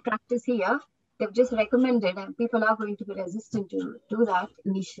complete practice here. They've just recommended, and people are going to be resistant to do that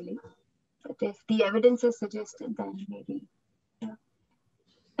initially. But if the evidence is suggested, then maybe.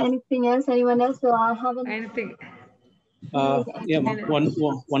 Anything else? Anyone else? So I haven't. Anything.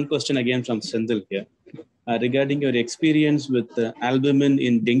 One question again from Sendil here regarding your experience with albumin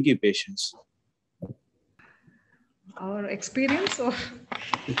in dengue patients. Our experience, or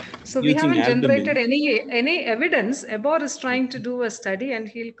so we haven't generated any evidence. Ebor is trying to do a study and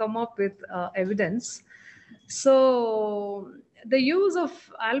he'll come up with evidence. So the use of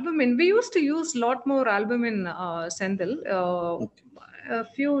albumin, we used to use a lot more albumin, Sendil, a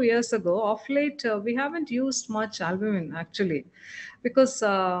few years ago. Of late, we haven't used much albumin actually, because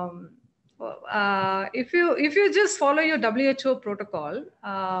if you just follow your WHO protocol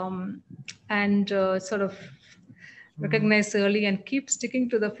and sort of recognize early and keep sticking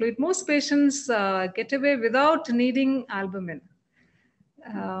to the fluid, most patients get away without needing albumin.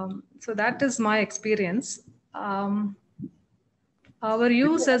 So that is my experience. Our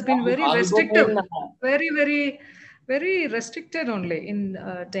use has been very restrictive, very restricted only in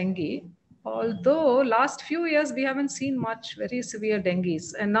dengue. Although last few years we haven't seen much very severe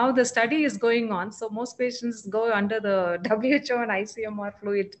dengues, and now the study is going on. So most patients go under the WHO and ICMR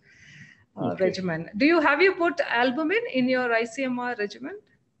fluid regimen. Have you put albumin in your ICMR regimen,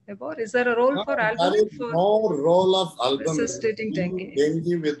 Ebor? Is there a role for albumin? There is no role of albumin in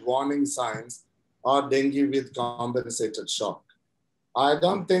dengue with warning signs or dengue with compensated shock. I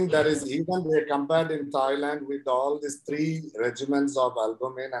don't think there is, even they compared in Thailand with all these 3 regimens of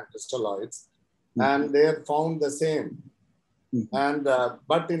albumin and crystalloids, and they have found the same. And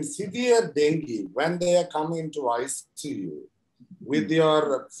but in severe dengue, when they are coming into ICU, with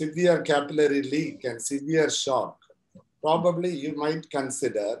your severe capillary leak and severe shock, probably you might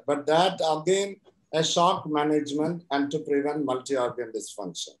consider, but that again, a shock management and to prevent multi-organ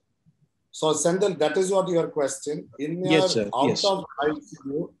dysfunction. So Sendil, that is what your question. In your Yes, sir. Yes. of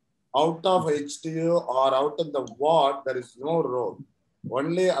ICU, out of HDU or out of the ward, there is no role.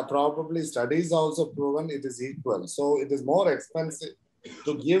 Only probably studies also proven it is equal. So it is more expensive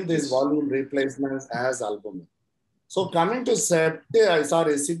to give these volume replacements as albumin. So coming to severe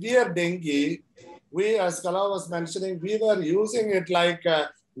dengue, we, as Kala was mentioning, we were using it like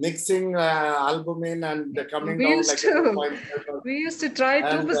mixing albumin and coming down like 2.5%. We used to try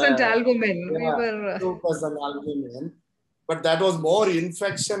 2% albumin. Yeah, 2% albumin. But that was more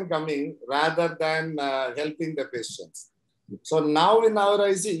infection coming rather than helping the patients. So now in our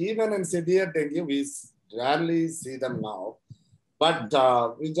IC, even in severe dengue, we rarely see them now. But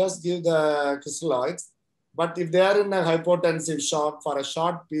we just give the crystalloids. But if they are in a hypotensive shock for a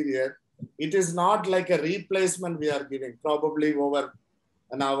short period, it is not like a replacement we are giving. Probably over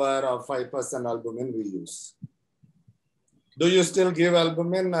an hour or 5% albumin we use. Do you still give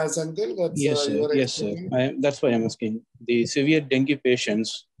albumin, Senthil? Yes, sir. Yes, sir. That's why I'm asking. The severe dengue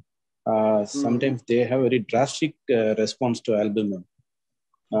patients, sometimes they have a very drastic response to albumin.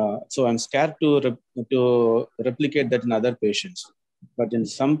 So I'm scared to replicate that in other patients. But in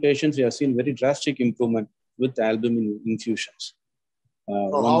some patients, we have seen very drastic improvement with albumin infusions.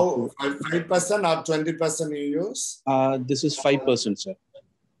 So how 5% or 20% you use? This is 5%, sir.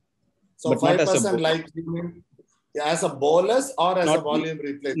 So but 5% like you mean as a bolus or as a volume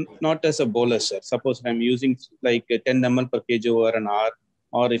replacement? Not as a bolus, sir. Suppose I'm using like 10 ml per kg over an hour,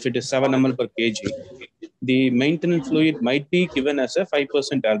 or if it is 7 ml per kg, the maintenance fluid might be given as a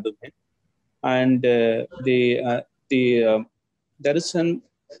 5% albumin, and there is some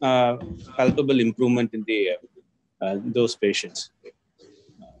palpable improvement in the those patients.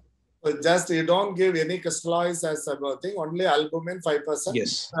 So just you don't give any crystalloids as a thing, only albumin 5%.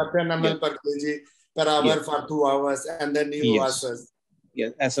 Yes. 10 ml per kg per hour for 2 hours, and then you assess.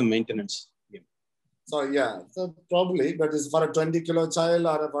 Yes, as a maintenance. Yeah. So so probably, but it's for a 20 kilo child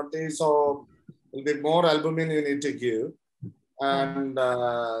or a 40, so it will be more albumin you need to give. And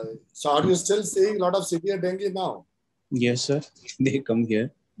so are you still seeing a lot of severe dengue now? Yes, sir. They come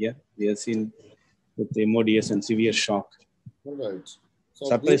here. Yeah, we have seen with MODS and severe shock. All right. So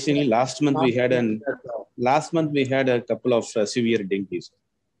surprisingly, last month we had a couple of severe dengue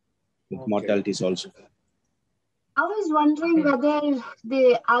with mortalities also. I was wondering whether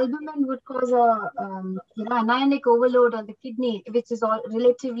the albumin would cause a anionic overload on the kidney, which is all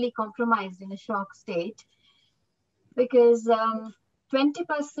relatively compromised in a shock state. Because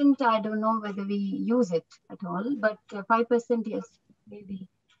 20%, I don't know whether we use it at all, but 5%, yes, maybe.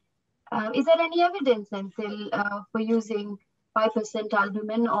 Is there any evidence until for using 5%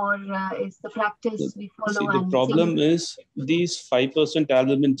 albumin, or is the practice we follow? See, the problem is these 5%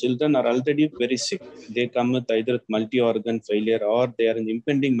 albumin children are already very sick. They come with either multi-organ failure or they are in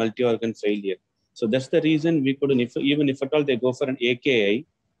impending multi-organ failure. So that's the reason we couldn't, even if at all they go for an AKI,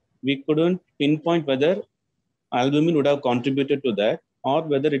 we couldn't pinpoint whether albumin would have contributed to that or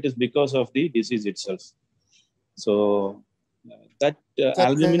whether it is because of the disease itself. So that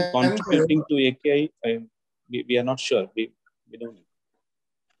albumin contributing to AKI, we are not sure. We don't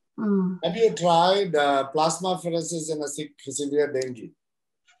know. Have you tried plasmapheresis in a severe dengue?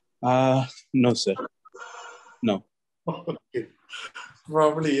 No, sir. No. Okay.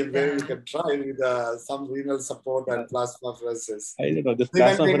 Probably maybe you can try with some renal support and plasmapheresis. I don't know. This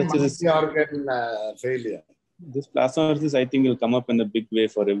plasmapheresis is organ failure. This plasmapheresis, I think, will come up in a big way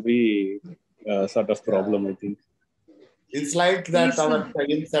for every sort of problem, I think. It's like that our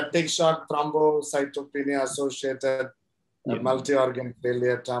septic shock thrombocytopenia associated multi-organ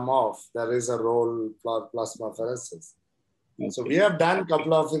failure term off. There is a role for plasmapheresis. Okay. So we have done a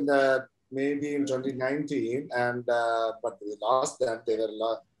couple of in the maybe in 2019, and but we lost them. They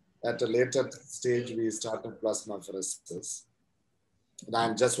were at a later stage. We started plasmapheresis, and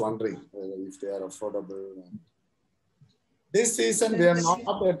I'm just wondering if they are affordable. This season we are not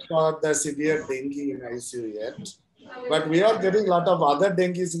at the severe dengue in ICU yet. But we are getting a lot of other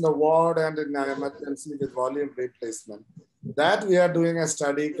dengues in the ward and in emergency with volume replacement. That we are doing a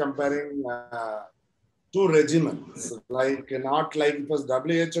study comparing two regimens. Like not like it was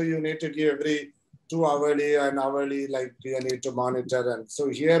WHO, you need to give every 2 hourly and hourly, like you need to monitor. And so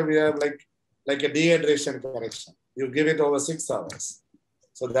here we have like a dehydration correction. You give it over 6 hours.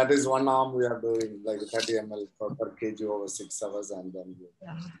 So that is one arm we are doing like 30 ml per kg over 6 hours, and then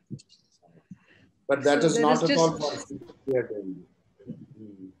but that is not at all for severe dengue.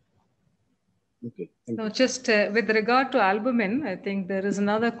 Okay. So just with regard to albumin, I think there is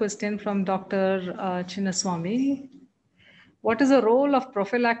another question from Dr. Chinnaswamy. What is the role of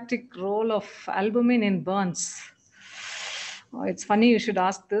prophylactic role of albumin in burns? It's funny you should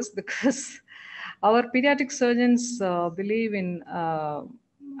ask this because our pediatric surgeons believe in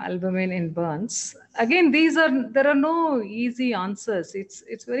albumin in burns. Again, there are no easy answers.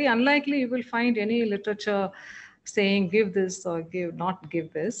 It's very unlikely you will find any literature saying give this or not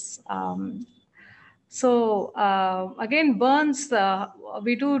give this. So again, burns,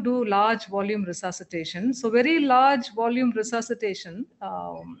 we do large volume resuscitation. So very large volume resuscitation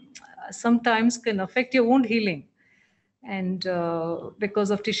sometimes can affect your wound healing, and because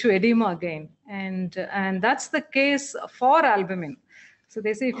of tissue edema again, and that's the case for albumin. So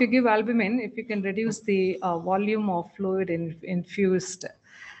they say if you give albumin, if you can reduce the volume of fluid infused.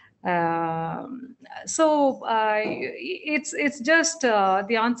 It's just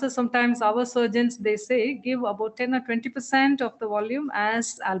the answer. Sometimes our surgeons, they say give about 10 or 20% of the volume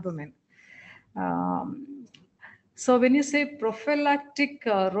as albumin. So when you say prophylactic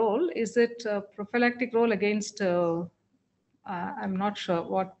role, is it prophylactic role against I'm not sure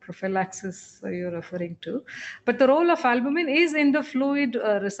what prophylaxis you're referring to, but the role of albumin is in the fluid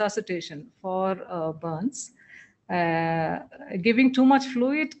resuscitation for burns. Giving too much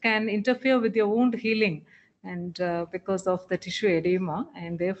fluid can interfere with your wound healing, and because of the tissue edema,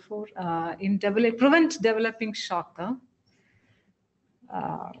 and therefore prevent developing shock.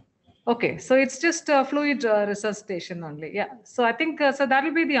 Okay, so it's just fluid resuscitation only. Yeah, so I think so that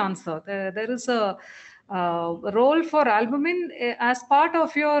will be the answer. There is a role for albumin as part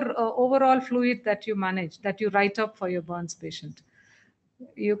of your overall fluid that you manage, that you write up for your burns patient.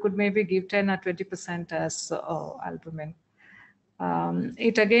 You could maybe give 10 or 20% as albumin.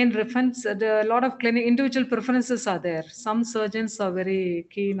 It again refers a lot of individual preferences are there. Some surgeons are very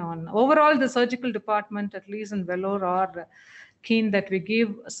keen on overall the surgical department, at least in Vellore, are keen that we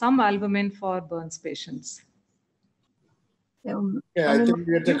give some albumin for burns patients. Yeah, I think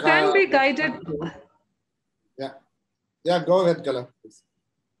you can be guided. Yeah, go ahead, Kala, please.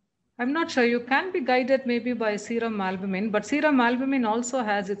 I'm not sure. You can be guided maybe by serum albumin, but serum albumin also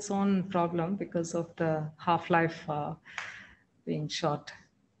has its own problem because of the half-life being short.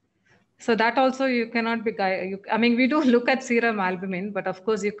 So that also you cannot be guided. I mean, we do look at serum albumin, but of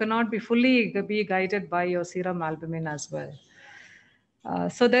course you cannot be fully guided by your serum albumin as well.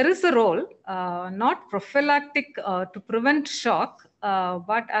 So there is a role, not prophylactic to prevent shock,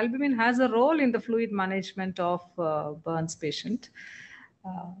 but albumin has a role in the fluid management of burns patient.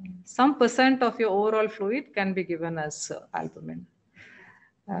 Some percent of your overall fluid can be given as albumin.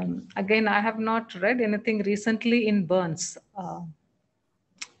 Again, I have not read anything recently in burns.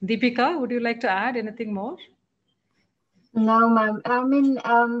 Deepika, would you like to add anything more? No, ma'am. I mean,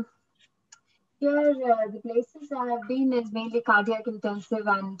 here, the places I have been is mainly cardiac intensive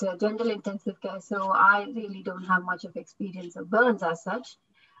and general intensive care. So I really don't have much of experience of burns as such.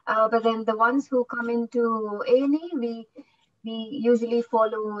 But then the ones who come into A&E, we usually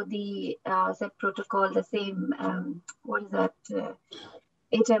follow the set protocol, the same, what is that,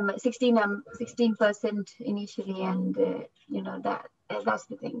 16% initially, and you know, that's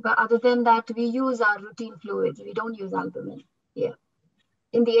the thing. But other than that, we use our routine fluids. We don't use albumin here.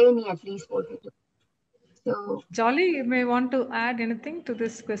 In the A&E, at least, what we do. So, Jolly, you may want to add anything to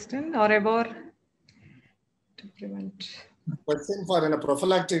this question, or Ebor, to prevent. Question for a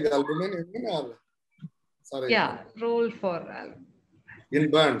prophylactic albumin, you mean, or sorry? Yeah, role for albumin. In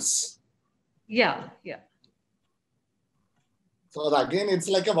burns. Yeah. So again, it's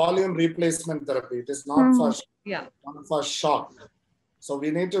like a volume replacement therapy. It is not for shock. So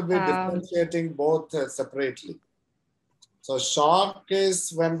we need to be differentiating both separately. So shock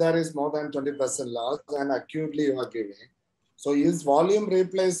is when there is more than 20% loss, and acutely you are giving. So is volume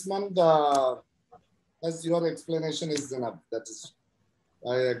replacement, as your explanation is enough. That is,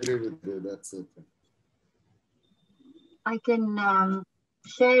 I agree with you. That's it. I can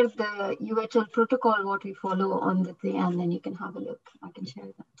share the UHL protocol, what we follow on the thing, and then you can have a look. I can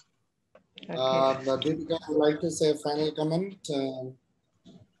share that. Deepika, would you like to say a final comment?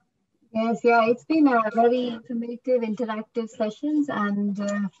 Yes, yeah, it's been a very informative, interactive sessions, and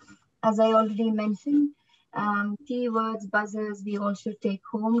as I already mentioned, keywords, buzzers, we all should take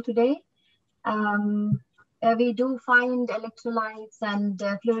home today. We do find electrolytes and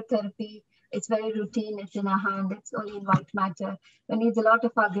fluid therapy. It's very routine. It's in our hand. It's only in white matter. It needs a lot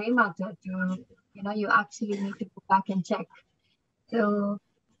of our gray matter to, you know, you actually need to go back and check. So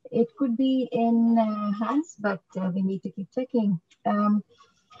it could be in hands, but we need to keep checking.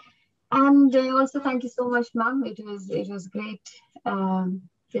 And also thank you so much, ma'am. It was great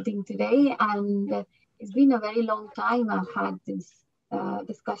sitting today, and it's been a very long time I've had this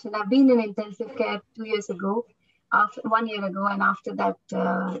discussion. I've been in intensive care 2 years ago, after 1 year ago, and after that,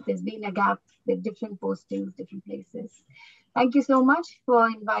 there's been a gap with different postings, different places. Thank you so much for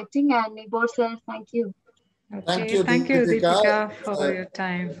inviting, and Ebor sir, thank you. Okay, thank you, Deepika, for your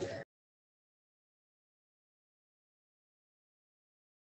time.